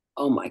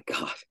 Oh my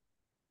God.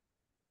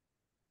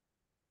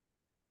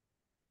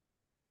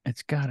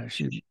 It's gotta,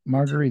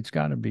 Marguerite's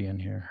gotta be in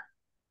here.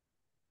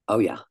 Oh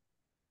yeah.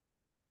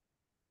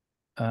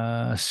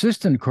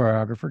 Assistant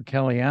choreographer,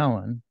 Kelly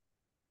Allen.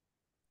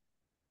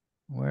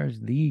 Where's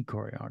the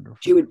choreographer?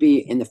 She would be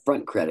in the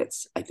front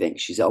credits, I think.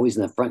 She's always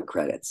in the front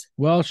credits.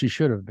 Well, she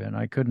should have been.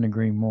 I couldn't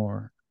agree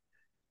more.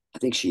 I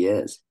think she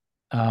is.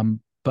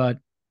 But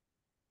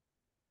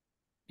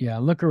yeah,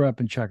 look her up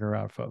and check her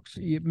out, folks.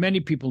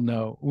 Many people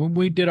know when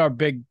we did our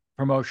big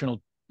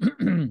promotional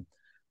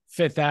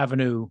Fifth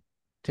Avenue,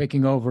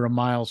 taking over a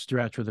mile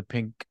stretch with a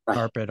pink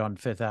carpet on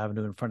Fifth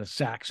Avenue in front of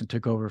Saks, and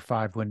took over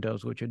 5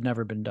 windows, which had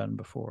never been done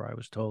before, I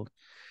was told.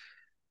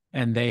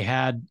 And they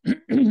had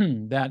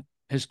that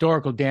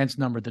historical dance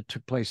number that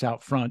took place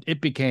out front.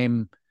 It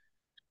became,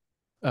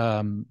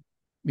 not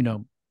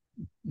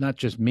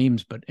just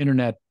memes, but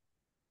internet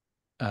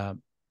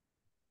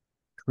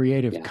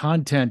creative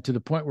content, to the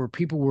point where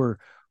people were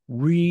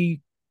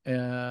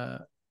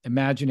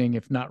imagining,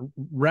 if not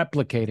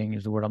replicating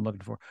is the word I'm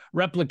looking for,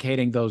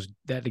 replicating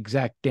that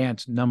exact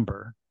dance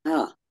number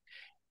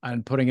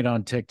and putting it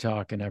on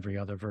TikTok and every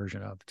other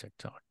version of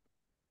TikTok.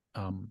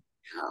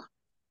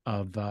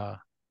 Of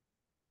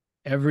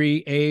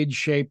every age,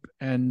 shape,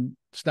 and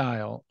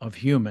style of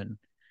human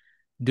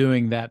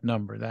doing that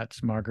number.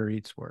 That's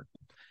Marguerite's work.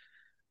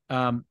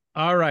 All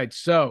right,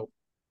 so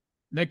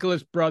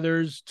Nicholas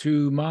Brothers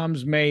to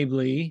Moms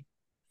Mabley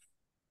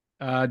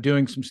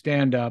doing some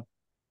stand-up.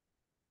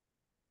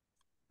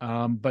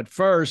 But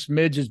first,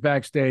 Midge is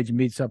backstage and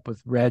meets up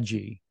with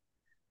Reggie.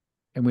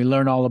 And we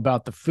learn all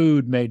about the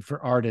food made for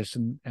artists,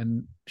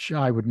 and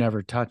Shy would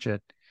never touch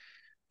it.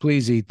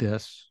 Please eat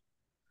this.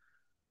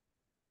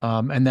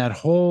 And that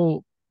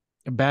whole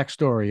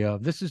backstory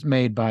of this is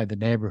made by the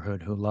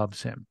neighborhood who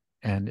loves him,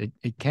 and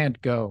it can't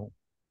go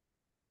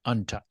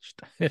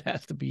untouched. It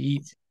has to be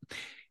eaten.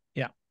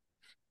 Yeah.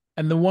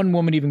 And the one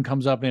woman even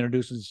comes up and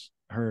introduces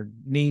her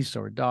niece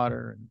or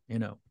daughter,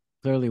 and,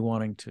 clearly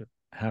wanting to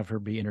have her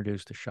be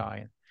introduced to Shy.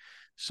 And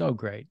so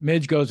great.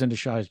 Midge goes into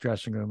Shy's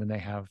dressing room, and they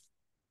have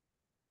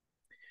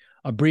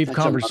a brief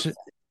conversation.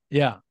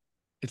 Yeah.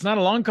 It's not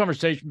a long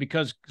conversation,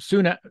 because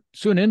soon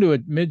into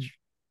it, Midge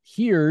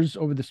hears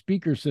over the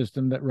speaker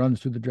system that runs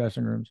through the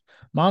dressing rooms,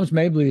 Moms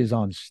Mabley is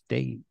on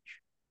stage.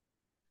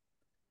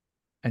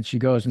 And she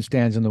goes and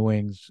stands in the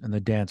wings, and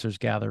the dancers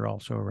gather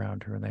also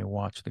around her, and they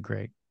watch the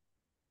great.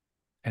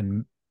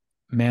 And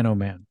man, oh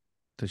man,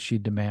 does she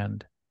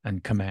demand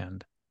and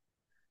command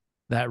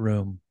that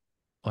room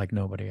like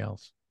nobody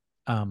else.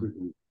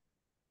 Amy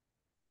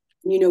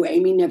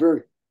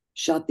never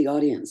shot the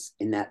audience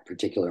in that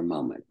particular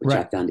moment, which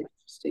I found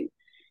interesting.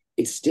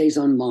 It stays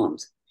on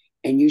Moms.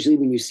 And usually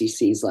when you see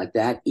scenes like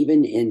that,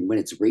 even when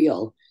it's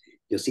real,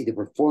 you'll see the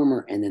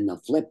performer and then they'll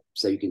flip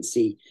so you can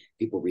see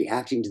people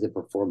reacting to the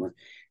performer.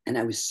 And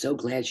I was so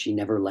glad she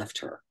never left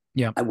her.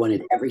 Yeah. I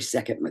wanted every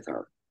second with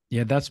her.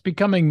 Yeah, that's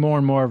becoming more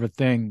and more of a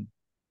thing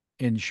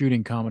in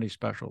shooting comedy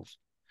specials.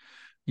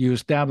 You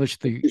establish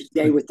you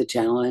stay with the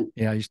talent.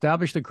 Yeah, you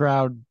establish the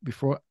crowd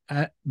before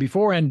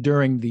and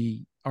during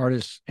the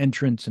artist's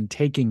entrance and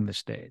taking the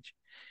stage.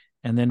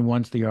 And then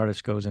once the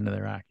artist goes into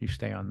their act, you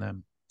stay on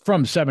them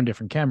from 7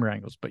 different camera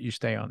angles, but you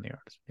stay on the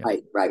artist. Yeah.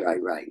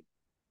 Right.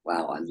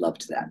 Wow, I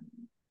loved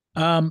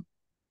that.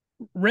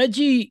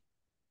 Reggie,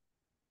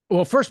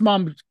 well, first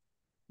Moms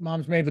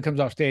Mabley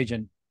comes off stage,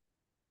 and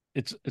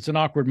it's an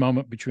awkward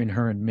moment between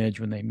her and Midge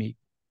when they meet,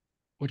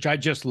 which I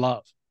just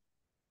love.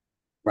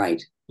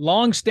 Right.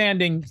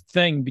 Long-standing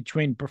thing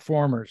between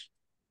performers.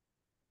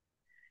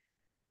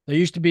 There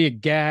used to be a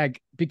gag,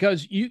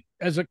 because you,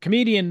 as a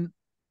comedian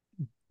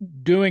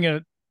doing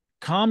a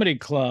comedy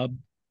club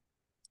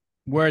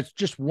where it's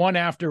just one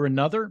after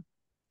another,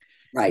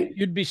 right,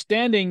 you'd be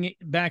standing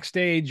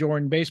backstage, or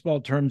in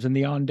baseball terms, in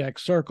the on-deck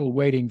circle,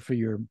 waiting for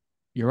your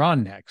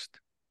on next.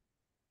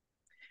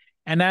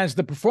 And as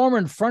the performer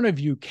in front of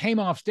you came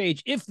off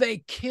stage, if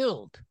they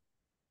killed,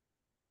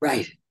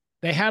 right,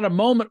 they had a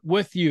moment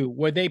with you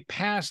where they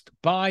passed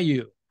by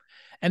you.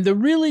 And the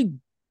really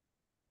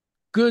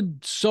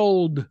good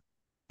souled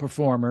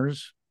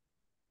performers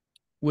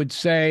would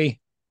say,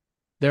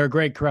 they're a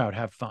great crowd,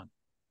 have fun.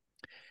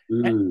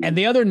 And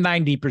the other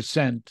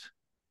 90%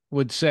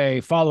 would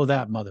say, follow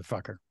that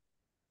motherfucker.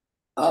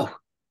 Oh.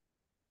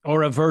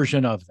 Or a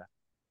version of that.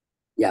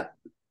 Yep.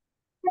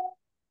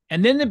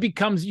 And then it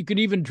becomes, you could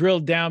even drill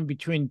down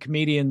between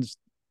comedians,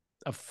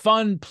 a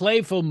fun,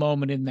 playful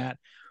moment in that,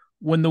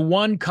 when the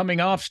one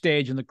coming off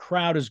stage and the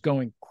crowd is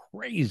going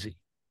crazy.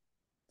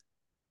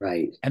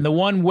 Right. And the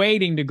one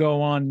waiting to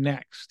go on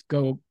next,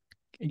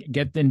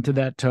 get into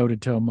that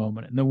toe-to-toe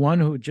moment. And the one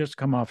who had just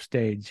come off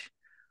stage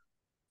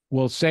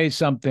will say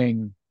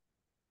something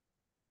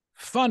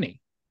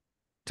funny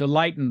to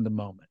lighten the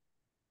moment.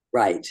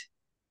 Right.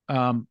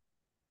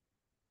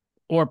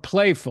 Or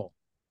playful.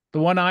 The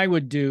one I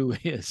would do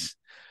is,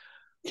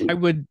 I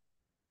would,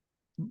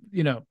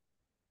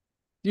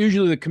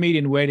 Usually the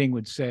comedian waiting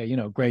would say, you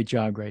know, great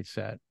job, great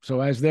set. So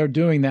as they're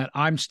doing that,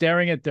 I'm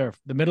staring at the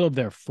middle of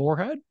their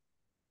forehead.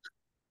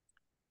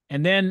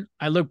 And then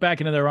I look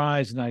back into their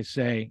eyes and I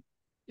say,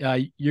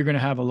 you're going to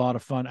have a lot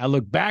of fun. I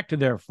look back to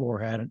their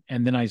forehead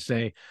and then I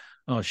say,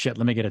 oh shit,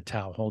 let me get a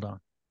towel. Hold on.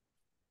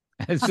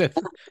 As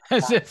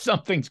if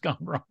something's gone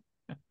wrong.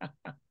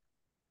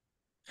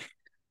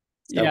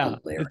 Yeah,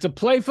 it's a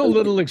playful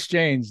little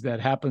exchange that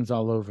happens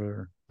all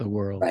over the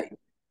world. Right.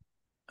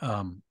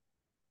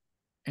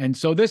 And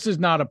so this is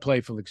not a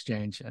playful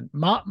exchange. And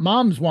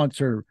Moms wants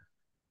her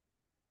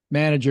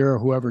manager or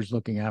whoever's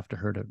looking after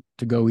her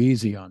to go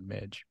easy on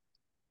Midge,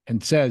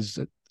 and says,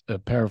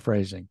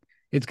 paraphrasing,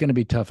 it's going to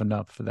be tough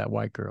enough for that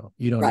white girl.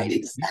 You don't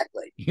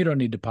you don't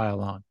need to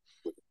pile on.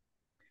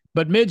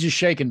 But Midge is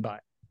shaken by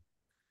it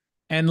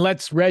and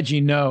lets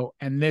Reggie know.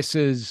 And this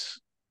is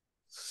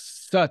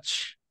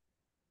such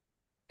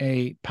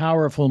a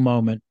powerful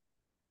moment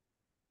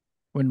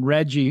when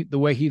Reggie, the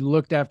way he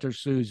looked after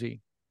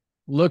Susie,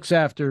 looks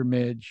after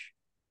Midge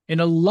in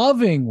a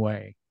loving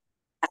way.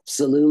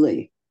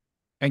 Absolutely.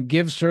 And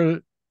gives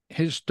her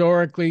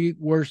historically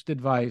worst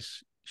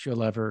advice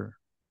she'll ever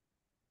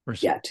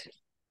receive.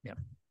 Yeah.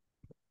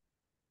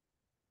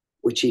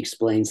 Which he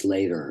explains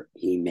later.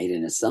 He made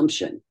an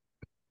assumption.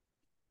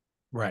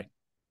 Right.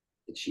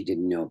 That she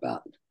didn't know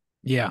about.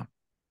 Yeah.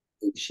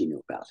 She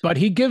knew about. But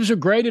he gives her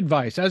great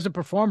advice. As a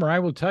performer, I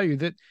will tell you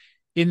that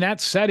in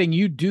that setting,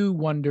 you do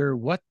wonder,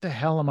 what the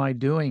hell am I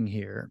doing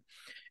here?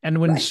 And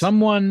when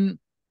someone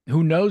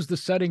who knows the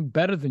setting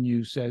better than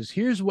you says,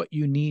 here's what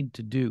you need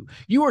to do,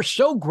 you are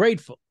so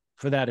grateful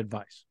for that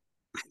advice.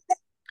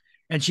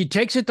 And she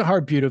takes it to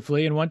heart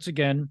beautifully. And once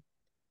again,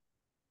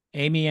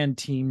 Amy and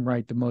team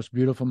write the most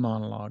beautiful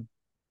monologue.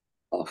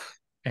 Oh.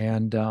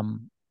 And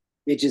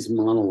Midge's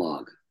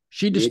monologue.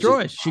 She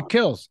destroys, she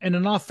kills in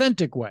an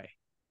authentic way.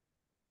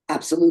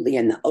 Absolutely.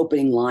 And the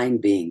opening line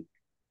being,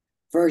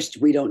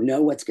 first, we don't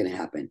know what's going to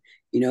happen.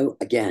 You know,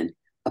 again,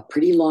 a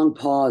pretty long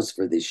pause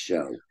for this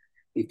show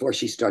before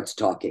she starts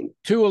talking.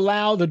 To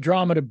allow the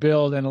drama to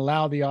build and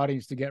allow the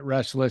audience to get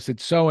restless.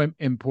 It's so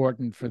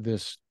important for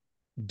this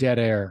dead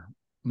air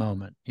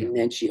moment. Yeah. And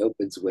then she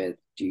opens with,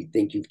 do you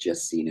think you've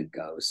just seen a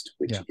ghost?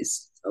 Which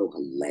is so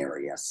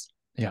hilarious.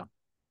 Yeah.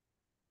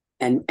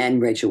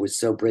 And Rachel was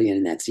so brilliant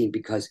in that scene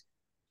because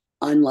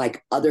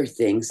unlike other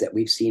things that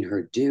we've seen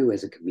her do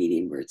as a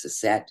comedian where it's a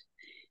set,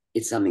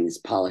 it's something that's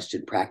polished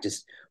and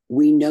practiced.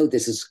 We know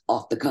this is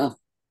off the cuff.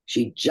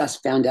 She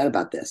just found out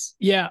about this.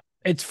 Yeah.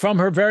 It's from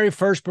her very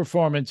first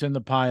performance in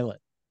the pilot.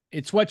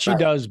 It's what she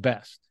does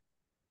best.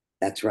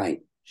 That's right.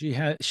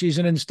 She's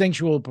an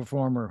instinctual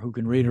performer who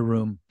can read a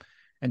room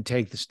and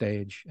take the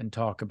stage and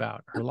talk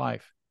about her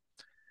life.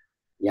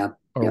 Or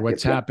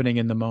what's happening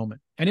in the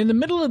moment. And in the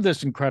middle of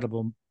this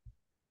incredible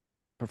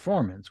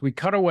performance, we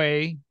cut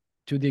away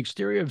to the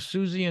exterior of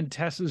Susie and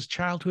Tessa's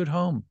childhood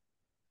home.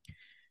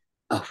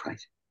 Oh,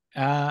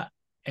 right.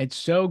 It's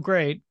so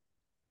great.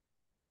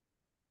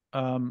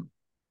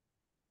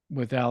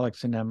 With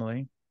Alex and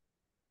Emily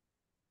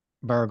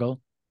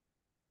Burgle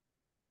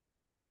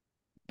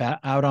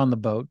out on the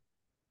boat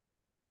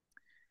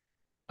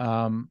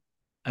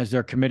as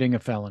they're committing a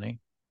felony.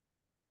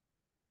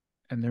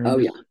 And they're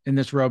in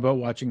this rowboat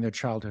watching their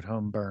childhood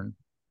home burn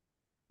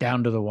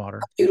down to the water.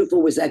 How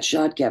beautiful was that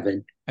shot,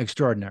 Kevin?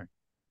 Extraordinary.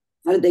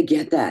 How did they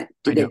get that?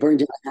 Did they burn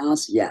down the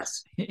house?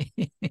 Yes.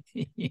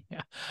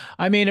 Yeah.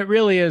 I mean, it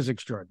really is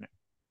extraordinary.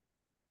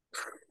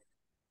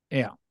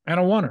 Yeah. And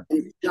a wonder.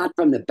 And it's shot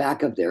from the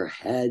back of their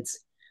heads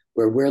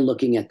where we're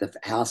looking at the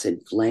house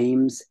in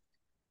flames.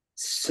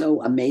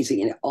 So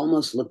amazing. And it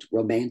almost looked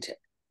romantic.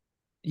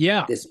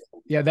 Yeah.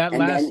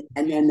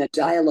 And then the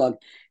dialogue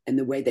and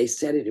the way they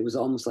said it, it was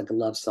almost like a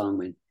love song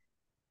when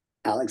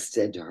Alex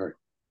said to her,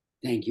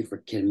 "Thank you for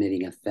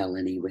committing a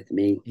felony with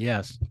me."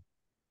 Yes.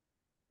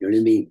 You know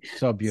what I mean?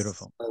 So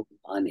beautiful. So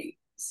funny.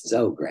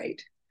 So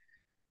great.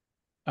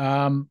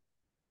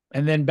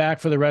 And then back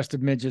for the rest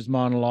of Midge's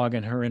monologue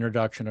and her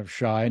introduction of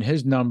Shy. And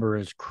his number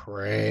is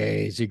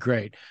crazy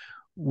great.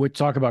 We'll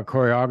talk about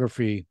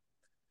choreography.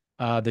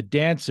 The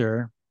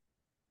dancer,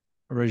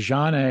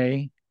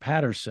 Rajane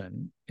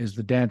Patterson, is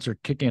the dancer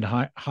kicking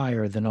it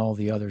higher than all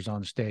the others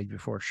on stage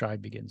before Shy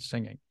begins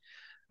singing.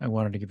 I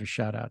wanted to give a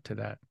shout out to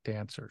that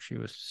dancer. She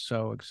was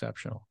so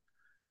exceptional.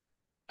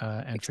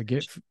 And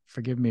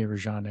forgive me,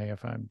 Rajane,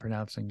 if I'm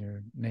pronouncing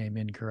your name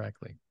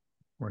incorrectly.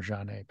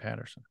 Rajane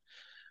Patterson.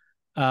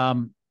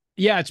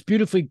 Yeah, it's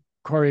beautifully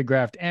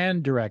choreographed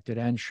and directed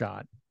and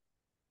shot.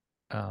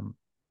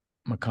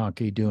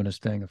 McConkey doing his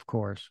thing, of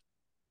course,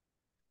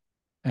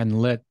 and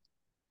lit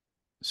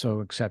so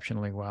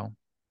exceptionally well.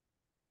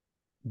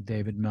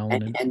 David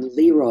Mellon and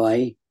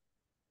Leroy,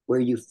 where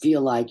you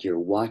feel like you're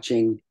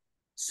watching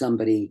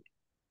somebody,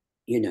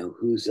 you know,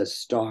 who's a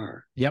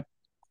star. Yep.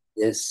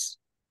 This,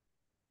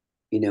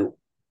 you know,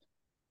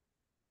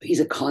 he's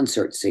a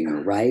concert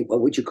singer, right?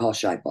 What would you call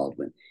Shy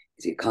Baldwin?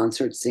 Is he a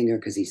concert singer?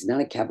 Because he's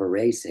not a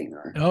cabaret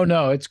singer. Oh,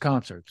 no, it's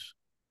concerts.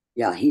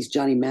 Yeah, he's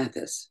Johnny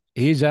Mathis.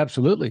 He's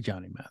absolutely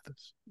Johnny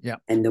Mathis. Yeah.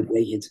 And the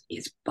way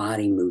his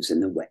body moves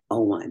and the way,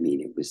 oh, I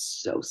mean, it was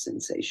so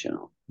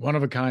sensational. One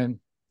of a kind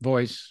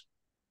voice.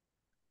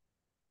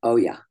 Oh,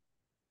 yeah.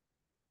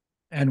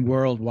 And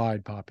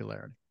worldwide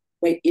popularity.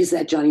 Wait, is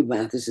that Johnny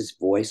Mathis's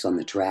voice on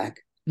the track?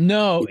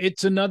 No,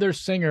 it's another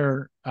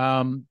singer.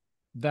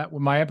 That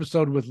my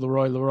episode with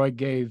Leroy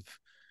gave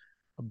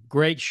a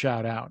great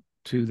shout out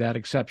to that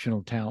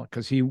exceptional talent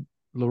because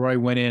Leroy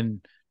went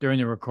in during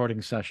the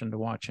recording session to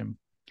watch him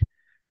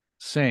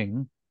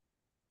sing.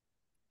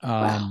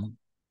 Wow.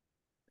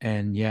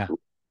 And yeah,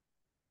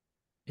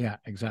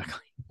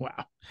 exactly.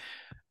 Wow.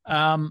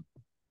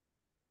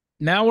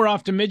 Now we're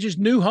off to Midge's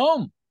new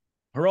home,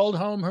 her old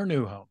home, her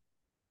new home.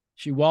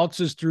 She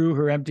waltzes through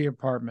her empty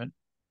apartment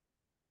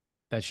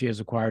that she has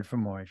acquired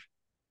from Moishe.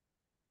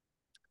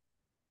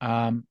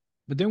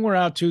 But then we're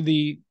out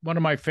to one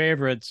of my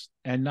favorites,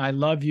 and I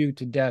love you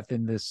to death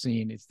in this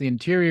scene. It's the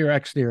interior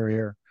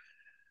exterior.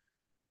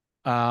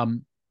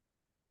 And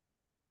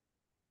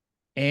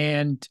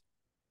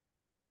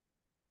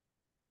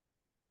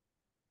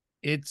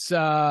it's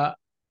I'm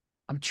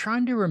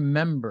trying to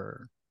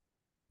remember.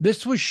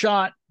 This was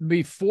shot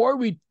before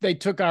they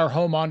took our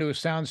home onto a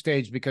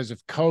soundstage because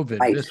of COVID.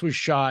 Right. This was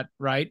shot,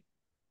 right?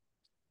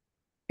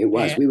 It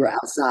was. We were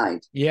outside.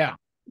 Yeah.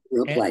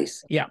 Real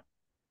place. Yeah.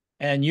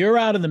 And you're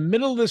out in the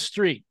middle of the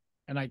street.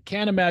 And I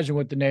can't imagine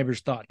what the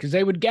neighbors thought because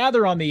they would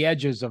gather on the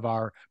edges of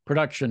our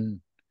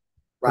production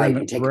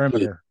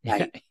perimeter.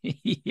 Right.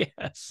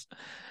 Yes.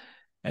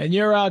 And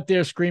you're out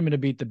there screaming to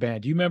beat the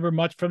band. Do you remember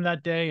much from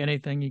that day?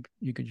 Anything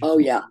you could? Oh,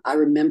 yeah. I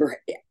remember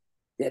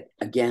that,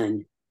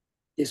 again,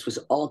 this was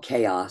all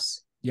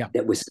chaos. Yeah.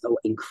 That was so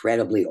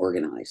incredibly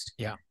organized.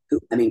 Yeah.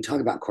 I mean,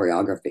 talk about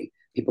choreography.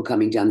 People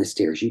coming down the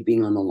stairs, you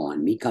being on the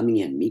lawn, me coming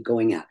in, me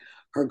going out,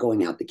 her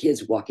going out, the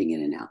kids walking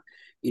in and out.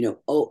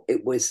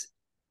 It was,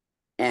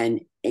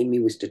 and Amy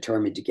was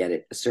determined to get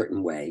it a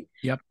certain way.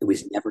 Yep. It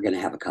was never going to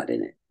have a cut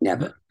in it.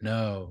 Never.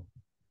 No.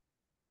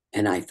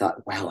 And I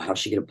thought, wow, how's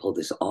she going to pull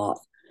this off?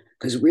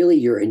 Because really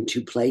you're in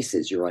two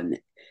places.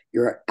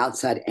 You're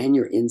outside and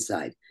you're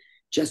inside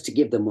just to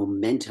give the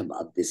momentum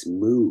of this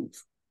move,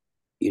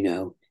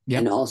 yep.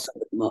 and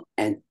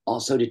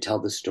also to tell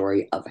the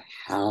story of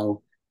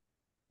how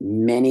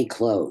many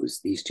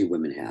clothes these two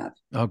women have.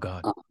 Oh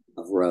God.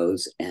 Of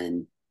Rose,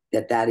 and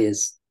that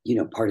is,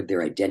 part of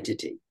their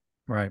identity.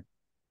 Right.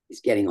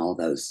 Is getting all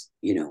those,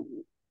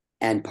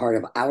 and part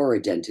of our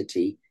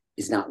identity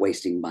is not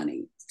wasting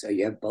money. So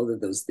you have both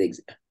of those things.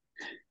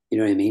 You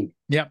know what I mean?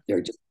 Yeah.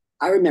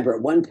 I remember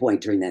at one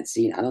point during that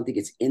scene, I don't think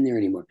it's in there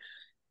anymore.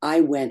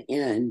 I went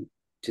in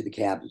to the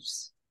cab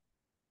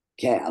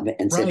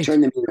and said,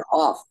 turn the meter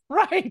off.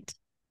 Right.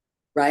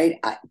 Right.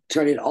 I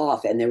turned it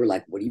off. And they were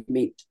like, what do you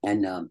mean?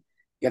 And you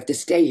have to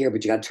stay here,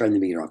 but you got to turn the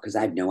meter off because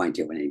I have no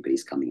idea when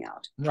anybody's coming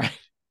out. Right.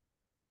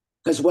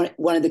 Because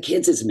one of the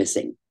kids is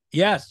missing.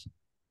 Yes.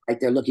 Right.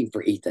 They're looking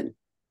for Ethan.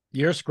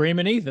 You're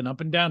screaming Ethan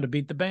up and down to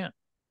beat the band.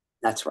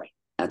 That's right.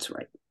 That's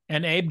right.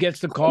 And Abe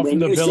gets the call from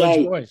the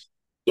Village Voice.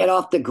 Get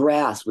off the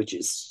grass, which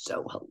is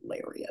so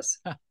hilarious.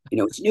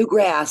 It's new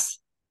grass.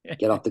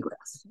 Get off the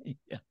grass.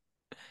 Yeah.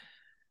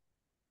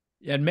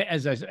 And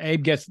as I said,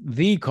 Abe gets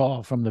the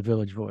call from the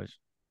Village Voice.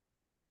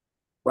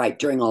 Right,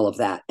 during all of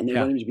that. And they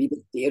want him to be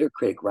the theater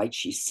critic, right?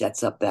 She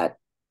sets up that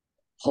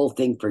whole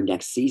thing for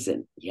next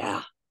season.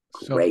 Yeah,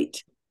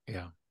 great.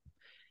 Yeah.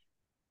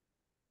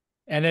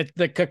 And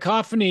the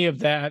cacophony of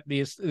that,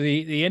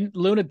 the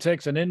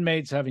lunatics and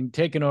inmates having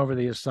taken over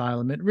the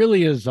asylum, it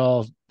really is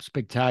all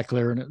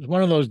spectacular. And it was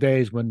one of those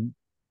days when,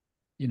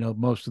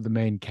 most of the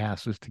main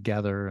cast was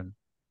together. And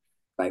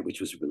right, which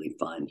was really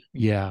fun.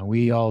 Yeah,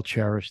 we all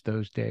cherished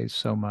those days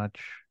so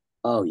much.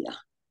 Oh, yeah.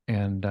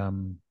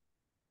 And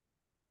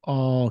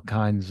all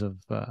kinds of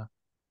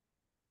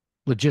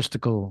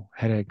logistical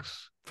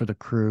headaches for the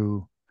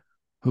crew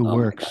who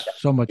works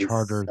so much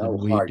harder than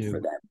we do.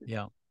 For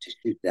them to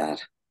shoot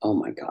that. Oh,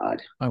 my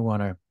God. I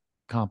want to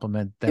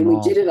compliment them. And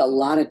we did it a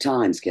lot of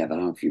times, Kev. I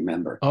don't know if you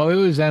remember. Oh, it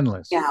was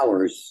endless.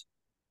 Hours.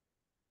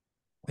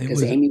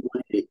 Because Amy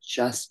wanted it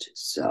just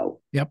so.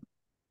 Yep.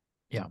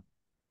 Yeah.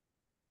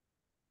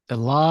 A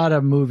lot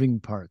of moving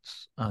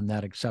parts on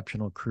that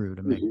exceptional crew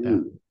to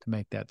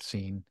make that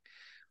scene.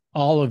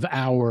 All of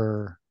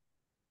our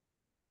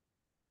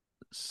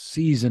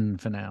season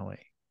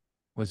finale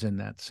was in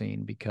that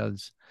scene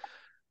because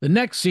the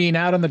next scene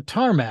out on the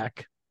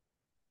tarmac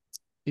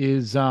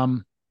is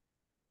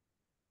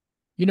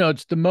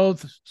it's the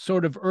most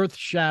sort of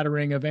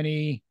earth-shattering of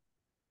any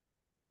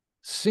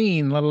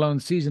scene, let alone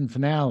season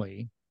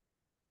finale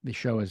the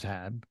show has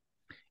had.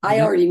 I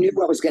already knew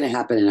what was going to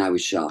happen and I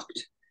was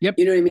shocked. Yep.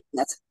 You know what I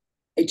mean?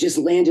 It just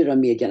landed on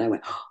me again. I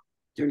went, oh,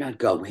 they're not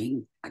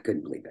going. I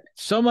couldn't believe it.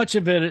 So much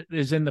of it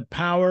is in the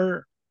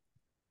power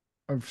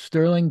of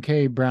Sterling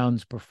K.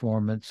 Brown's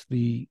performance,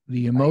 the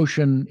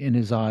emotion in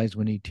his eyes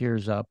when he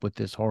tears up with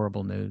this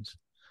horrible news,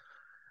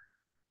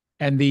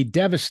 and the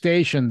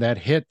devastation that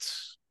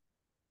hits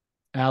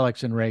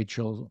Alex and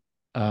Rachel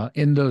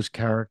in those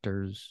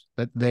characters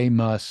that they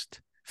must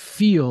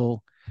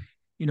feel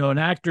an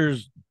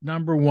actor's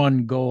number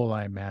one goal,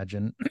 I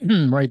imagine,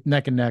 right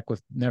neck and neck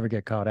with Never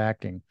Get Caught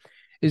Acting,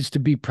 is to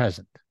be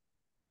present.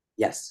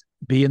 Yes.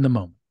 Be in the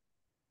moment.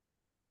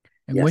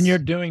 And yes. when you're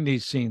doing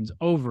these scenes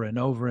over and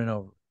over and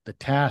over, the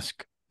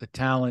task, the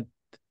talent,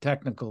 the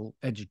technical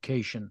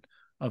education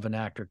of an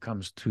actor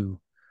comes to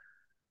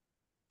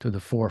the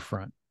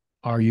forefront.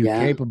 Are you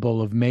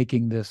capable of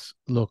making this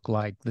look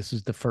like this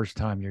is the first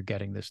time you're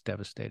getting this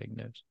devastating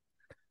news?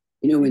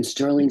 When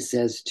Sterling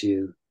says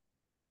to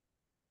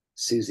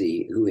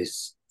Susie, who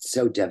is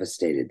so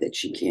devastated that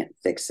she can't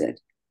fix it,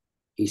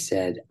 he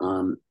said,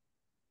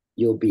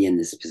 you'll be in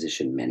this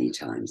position many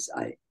times.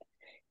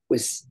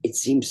 It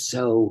seems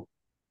so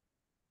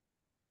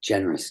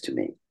generous to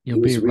me.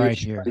 You'll be right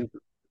here.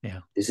 Yeah.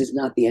 This is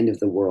not the end of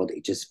the world.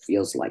 It just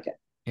feels like it.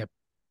 Yep.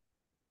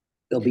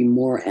 There'll be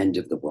more end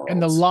of the world.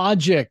 And the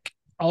logic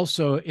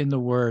also in the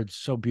words,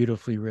 so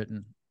beautifully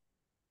written.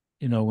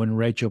 When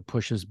Rachel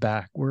pushes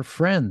back, we're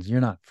friends.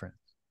 You're not friends.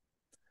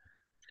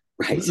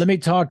 Right. Let me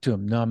talk to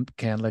him. No,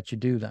 can't let you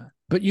do that.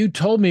 But you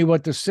told me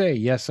what to say.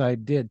 Yes, I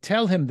did.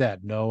 Tell him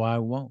that. No, I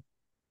won't.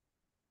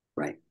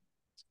 Right.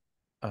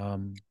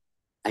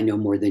 I know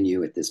more than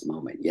you at this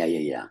moment. Yeah.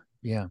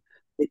 Yeah.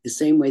 The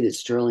same way that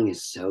Sterling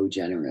is so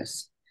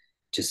generous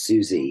to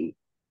Susie,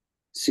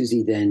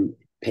 Susie then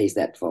pays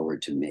that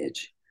forward to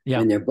Midge. Yeah.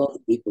 When they're both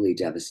equally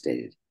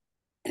devastated.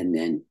 And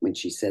then when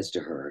she says to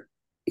her,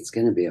 it's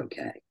going to be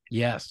okay.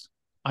 Yes.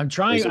 I've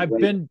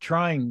been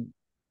trying.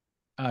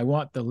 I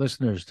want the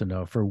listeners to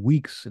know for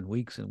weeks and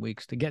weeks and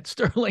weeks to get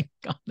Sterling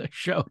on the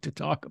show to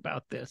talk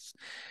about this.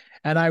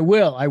 And I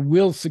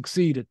will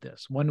succeed at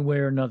this one way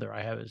or another.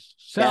 I have his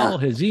cell,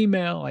 his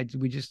email. I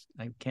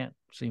can't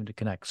seem to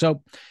connect.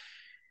 So,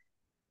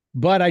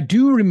 but I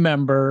do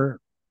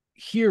remember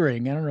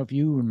hearing, I don't know if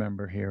you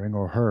remember hearing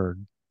or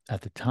heard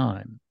at the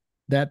time,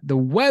 that the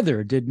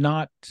weather did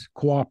not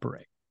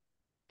cooperate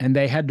and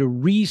they had to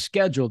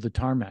reschedule the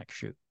tarmac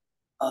shoot.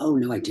 Oh,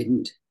 no, I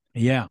didn't.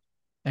 Yeah.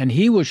 And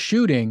he was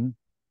shooting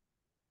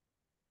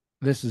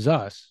This Is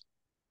Us.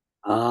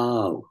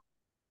 Oh.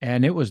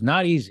 And it was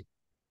not easy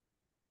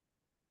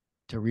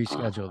to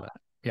reschedule that.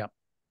 Yeah.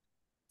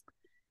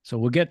 So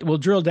we'll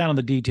drill down on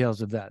the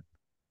details of that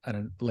at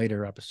a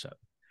later episode.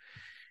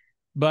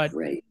 But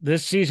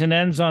this season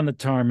ends on the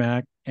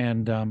tarmac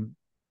and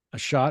a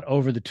shot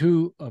over the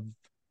two of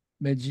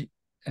Midge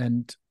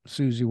and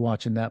Susie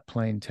watching that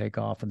plane take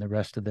off and the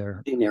rest of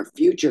their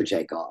future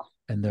takeoff.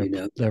 And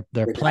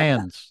their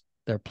plans.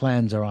 Their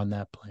plans are on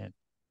that plane.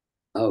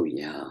 Oh,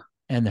 yeah.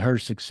 And her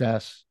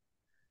success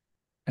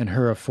and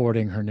her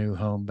affording her new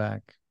home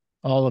back.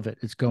 All of it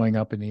is going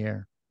up in the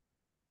air.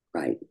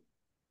 Right.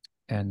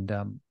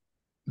 And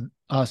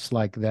us,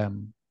 like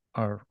them,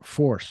 are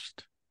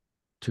forced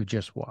to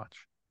just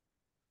watch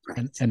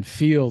and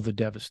feel the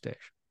devastation.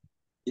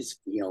 Just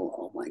feel,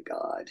 oh, my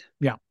God.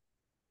 Yeah.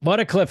 What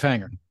a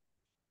cliffhanger.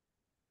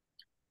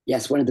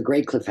 Yes, one of the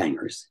great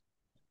cliffhangers.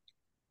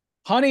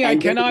 Honey, I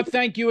cannot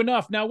thank you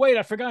enough. Now, wait,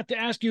 I forgot to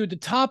ask you at the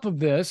top of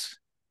this.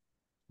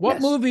 What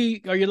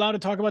movie, are you allowed to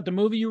talk about the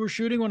movie you were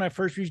shooting when I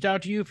first reached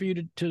out to you for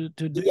you to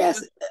do?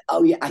 Yes.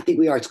 Oh, yeah, I think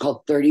we are. It's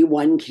called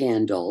 31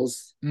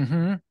 Candles.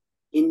 Mm-hmm.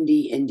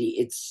 Indie.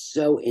 It's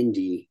so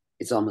indie.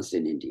 It's almost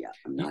in India.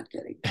 I'm not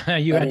kidding.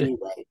 Anyway.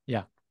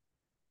 Yeah.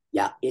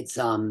 Yeah, it's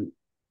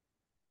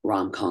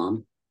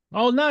rom-com.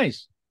 Oh,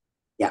 nice.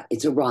 Yeah,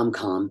 it's a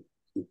rom-com.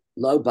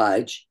 Low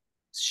budge.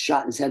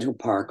 Shot in Central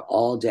Park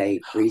all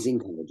day, freezing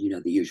cold,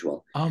 the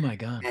usual. Oh, my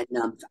God. And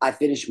I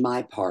finished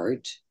my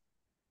part,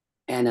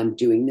 and I'm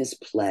doing this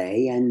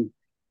play, and,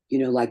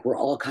 we're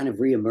all kind of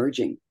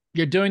reemerging.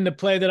 You're doing the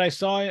play that I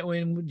saw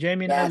when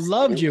Jamie and I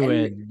loved you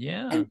in.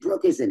 Yeah. And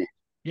Brooke is in it.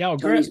 Yeah,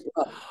 great.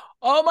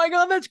 Oh, my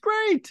God, that's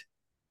great.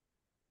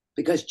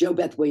 Because Jo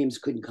Beth Williams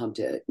couldn't come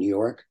to New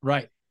York.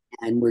 Right.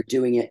 And we're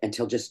doing it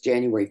until just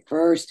January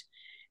 1st,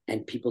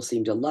 and people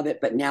seem to love it.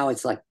 But now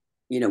it's like,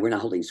 we're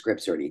not holding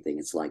scripts or anything.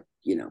 It's like,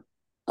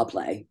 a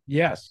play.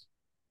 Yes.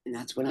 And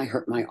that's when I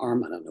hurt my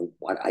arm. I don't know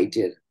what I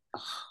did.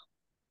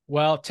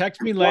 Well,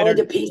 text me later. Falling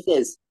to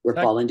pieces. We're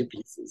falling to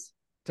pieces.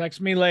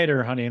 Text me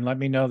later, honey, and let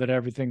me know that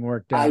everything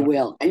worked out. I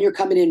will. And you're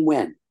coming in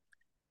when?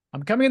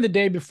 I'm coming in the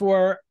day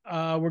before.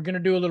 We're going to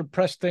do a little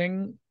press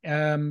thing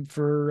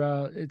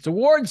for it's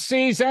awards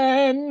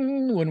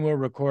season when we're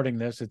recording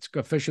this. It's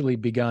officially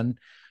begun.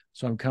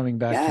 So I'm coming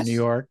back to New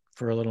York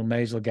for a little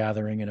Maisel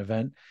gathering and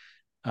event.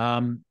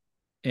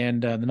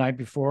 And the night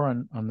before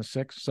on the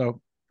 6th.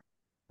 So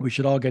we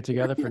should all get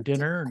together for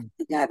dinner. I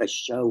think I have a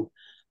show.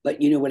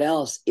 But you know what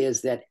else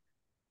is that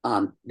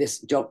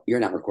you're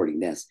not recording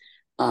this.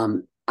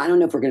 I don't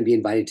know if we're going to be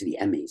invited to the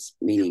Emmys,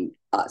 meaning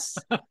us.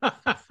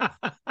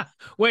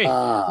 Wait,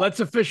 let's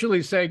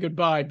officially say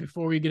goodbye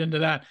before we get into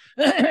that.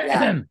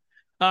 Yeah.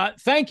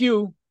 Thank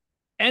you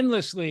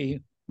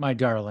endlessly, my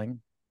darling.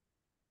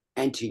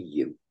 And to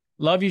you.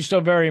 Love you so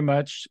very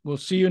much. We'll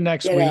see you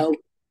next week.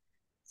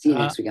 See you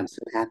next week. I'm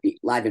so happy.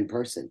 Live in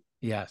person.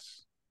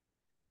 Yes.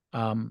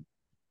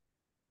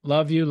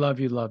 Love you, love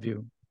you, love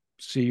you.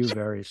 See you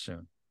very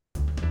soon.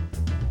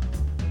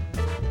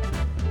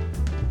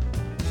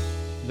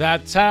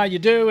 That's how you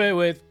do it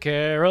with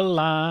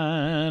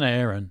Caroline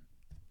Aaron.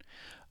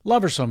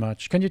 Love her so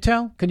much. Can you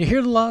tell? Can you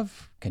hear the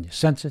love? Can you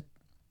sense it?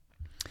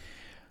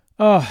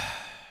 Oh,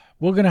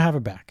 we're going to have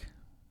her back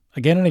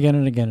again and again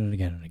and again and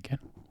again and again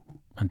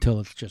until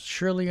it's just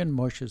Shirley and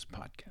Moishe's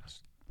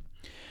podcast.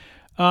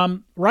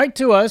 Write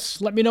to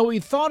us. Let me know what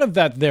you thought of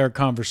that there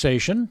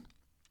conversation.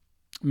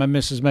 My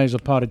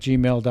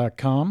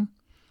mrsmaiselpod@gmail.com.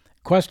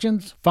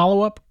 Questions,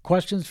 follow-up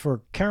questions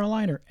for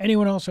Caroline or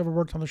anyone else ever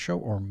worked on the show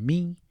or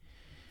me.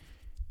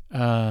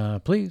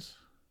 Please.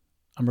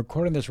 I'm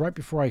recording this right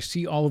before I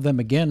see all of them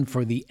again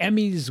for the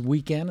Emmys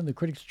weekend and the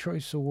Critics'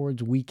 Choice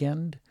Awards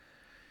weekend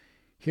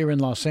here in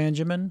Los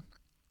Angeles.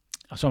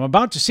 So I'm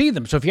about to see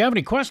them. So if you have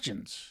any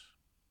questions,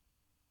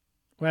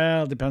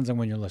 well, it depends on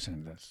when you're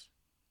listening to this.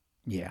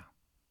 Yeah,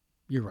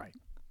 you're right.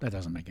 That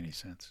doesn't make any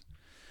sense.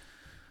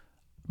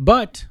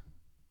 But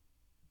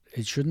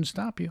it shouldn't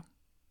stop you.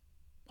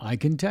 I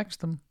can text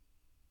them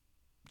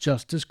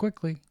just as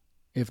quickly,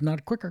 if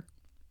not quicker.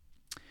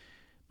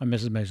 My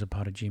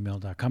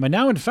mrsmaiselpod@gmail.com. And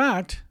now, in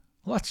fact,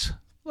 let's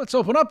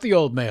open up the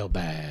old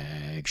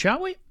mailbag,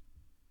 shall we?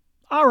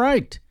 All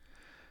right.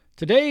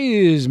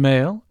 Today's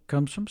mail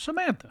comes from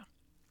Samantha,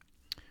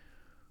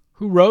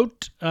 who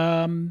wrote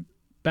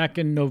back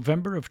in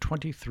November of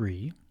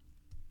 23.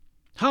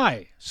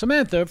 Hi,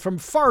 Samantha from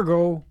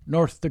Fargo,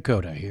 North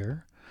Dakota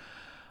here.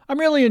 I'm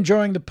really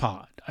enjoying the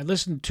pod. I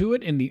listened to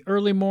it in the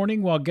early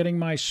morning while getting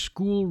my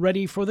school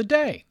ready for the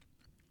day.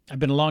 I've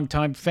been a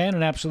longtime fan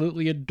and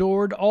absolutely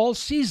adored all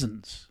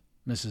seasons,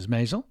 Mrs.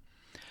 Maisel.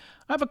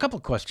 I have a couple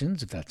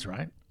questions, if that's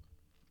right.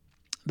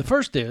 The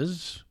first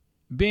is,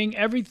 being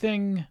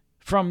everything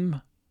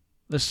from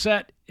the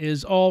set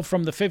is all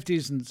from the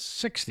 50s and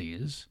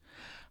 60s,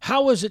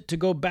 how is it to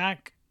go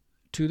back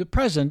to the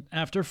present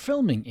after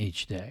filming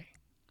each day?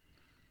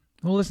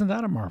 Well, isn't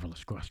that a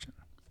marvelous question?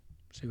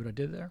 See what I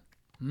did there?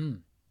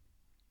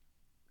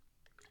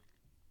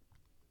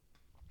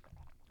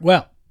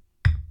 Well,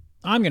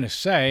 I'm going to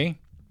say,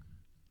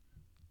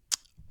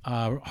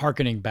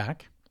 hearkening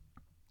back,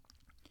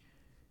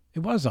 it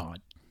was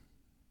odd.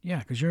 Yeah,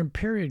 because you're in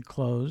period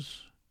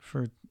clothes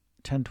for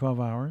 10, 12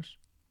 hours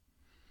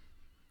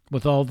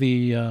with all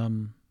the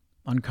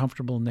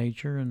uncomfortable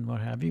nature and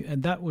what have you.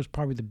 And that was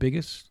probably the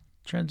biggest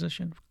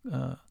transition,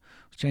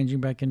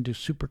 changing back into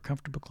super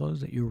comfortable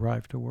clothes that you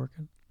arrived to work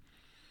in.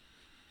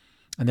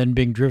 And then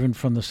being driven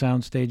from the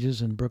sound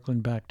stages in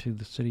Brooklyn back to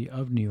the city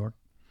of New York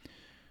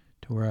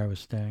to where I was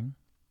staying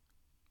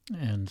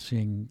and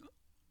seeing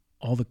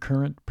all the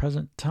current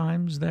present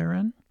times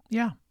therein.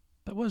 Yeah,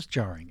 that was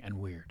jarring and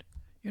weird.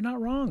 You're not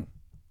wrong,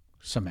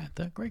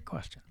 Samantha. Great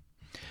question.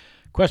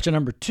 Question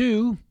number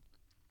 2.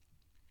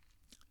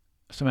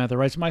 Samantha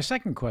writes, my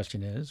second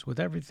question is, with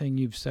everything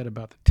you've said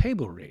about the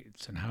table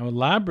reads and how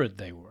elaborate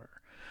they were,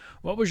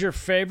 what was your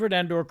favorite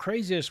and or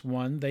craziest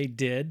one they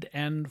did,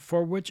 and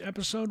for which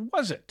episode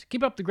was it?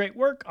 Keep up the great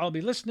work. I'll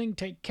be listening.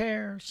 Take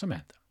care,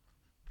 Samantha.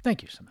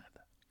 Thank you, Samantha.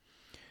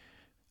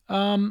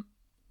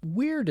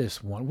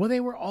 Weirdest one. Well, they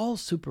were all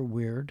super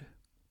weird.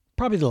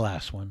 Probably the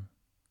last one.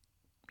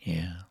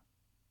 Yeah.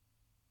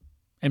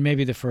 And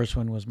maybe the first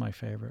one was my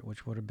favorite,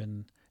 which would have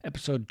been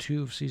episode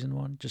 2 of season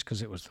 1, just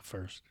because it was the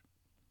first.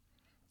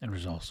 And it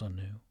was also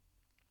new.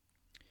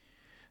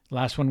 The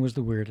last one was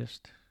the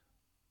weirdest,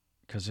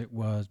 because it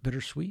was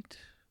bittersweet,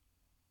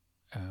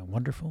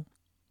 wonderful,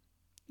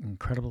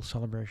 incredible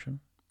celebration,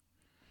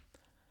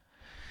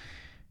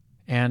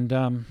 and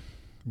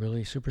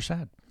really super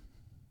sad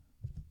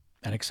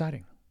and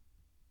exciting.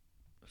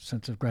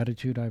 Sense of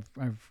gratitude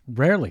I've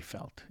rarely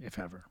felt, if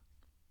ever.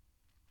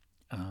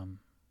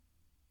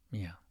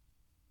 Yeah,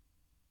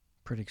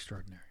 pretty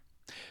extraordinary.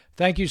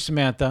 Thank you,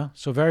 Samantha,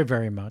 so very,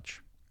 very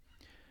much.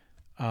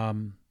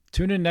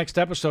 Tune in next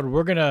episode.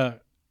 We're going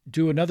to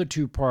do another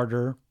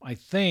 2-parter. I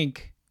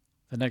think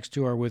the next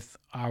 2 are with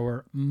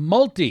our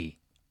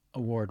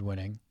multi-award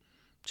winning.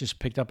 Just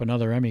picked up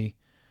another Emmy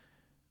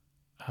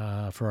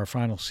for our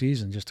final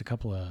season just a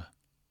couple of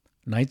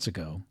nights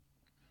ago.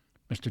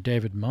 Mr.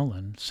 David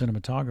Mullen,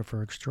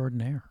 cinematographer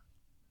extraordinaire.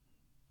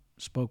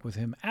 Spoke with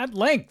him at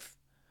length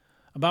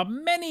about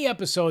many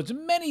episodes,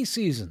 many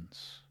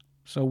seasons.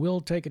 So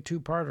we'll take a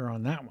 2-parter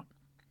on that one.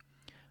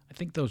 I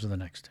think those are the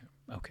next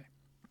 2. Okay.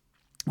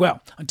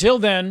 Well, until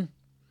then,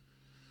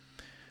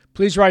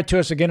 please write to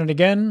us again and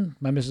again.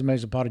 My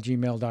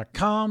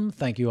mrsmaiselpod@gmail.com.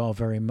 Thank you all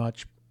very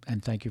much.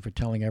 And thank you for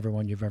telling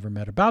everyone you've ever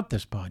met about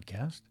this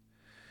podcast.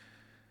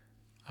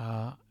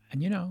 And,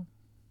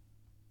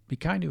 be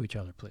kind to each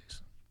other,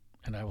 please.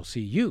 And I will see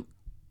you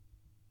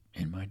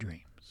in my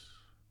dreams.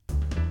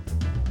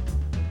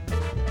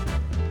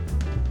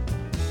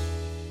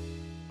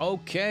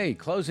 Okay,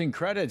 closing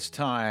credits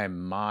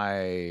time.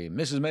 My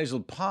Mrs.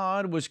 Maisel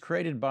Pod was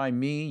created by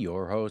me,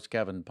 your host,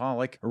 Kevin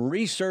Pollak,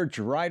 research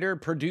writer,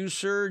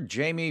 producer,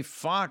 Jamie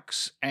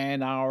Fox,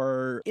 and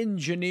our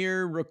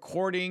engineer,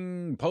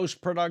 recording,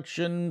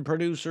 post-production,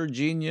 producer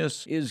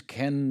genius is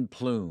Ken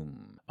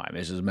Plume. My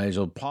Mrs.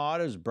 Maisel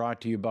Pod is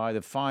brought to you by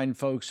the fine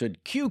folks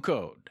at Q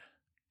Code.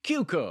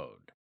 Q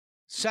Code.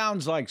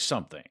 Sounds like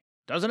something.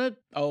 doesn't it?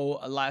 Oh,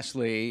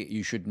 lastly,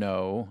 you should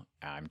know,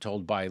 I'm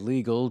told by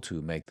legal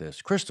to make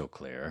this crystal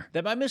clear,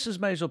 that my Mrs.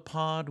 Maisel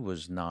pod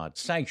was not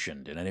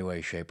sanctioned in any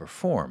way, shape, or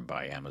form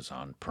by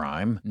Amazon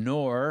Prime,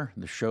 nor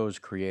the show's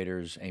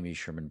creators Amy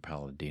Sherman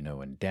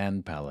Palladino and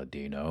Dan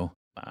Palladino,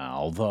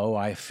 although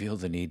I feel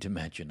the need to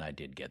mention I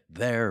did get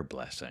their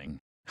blessing.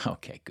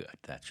 Okay, good.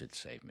 That should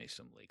save me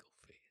some legal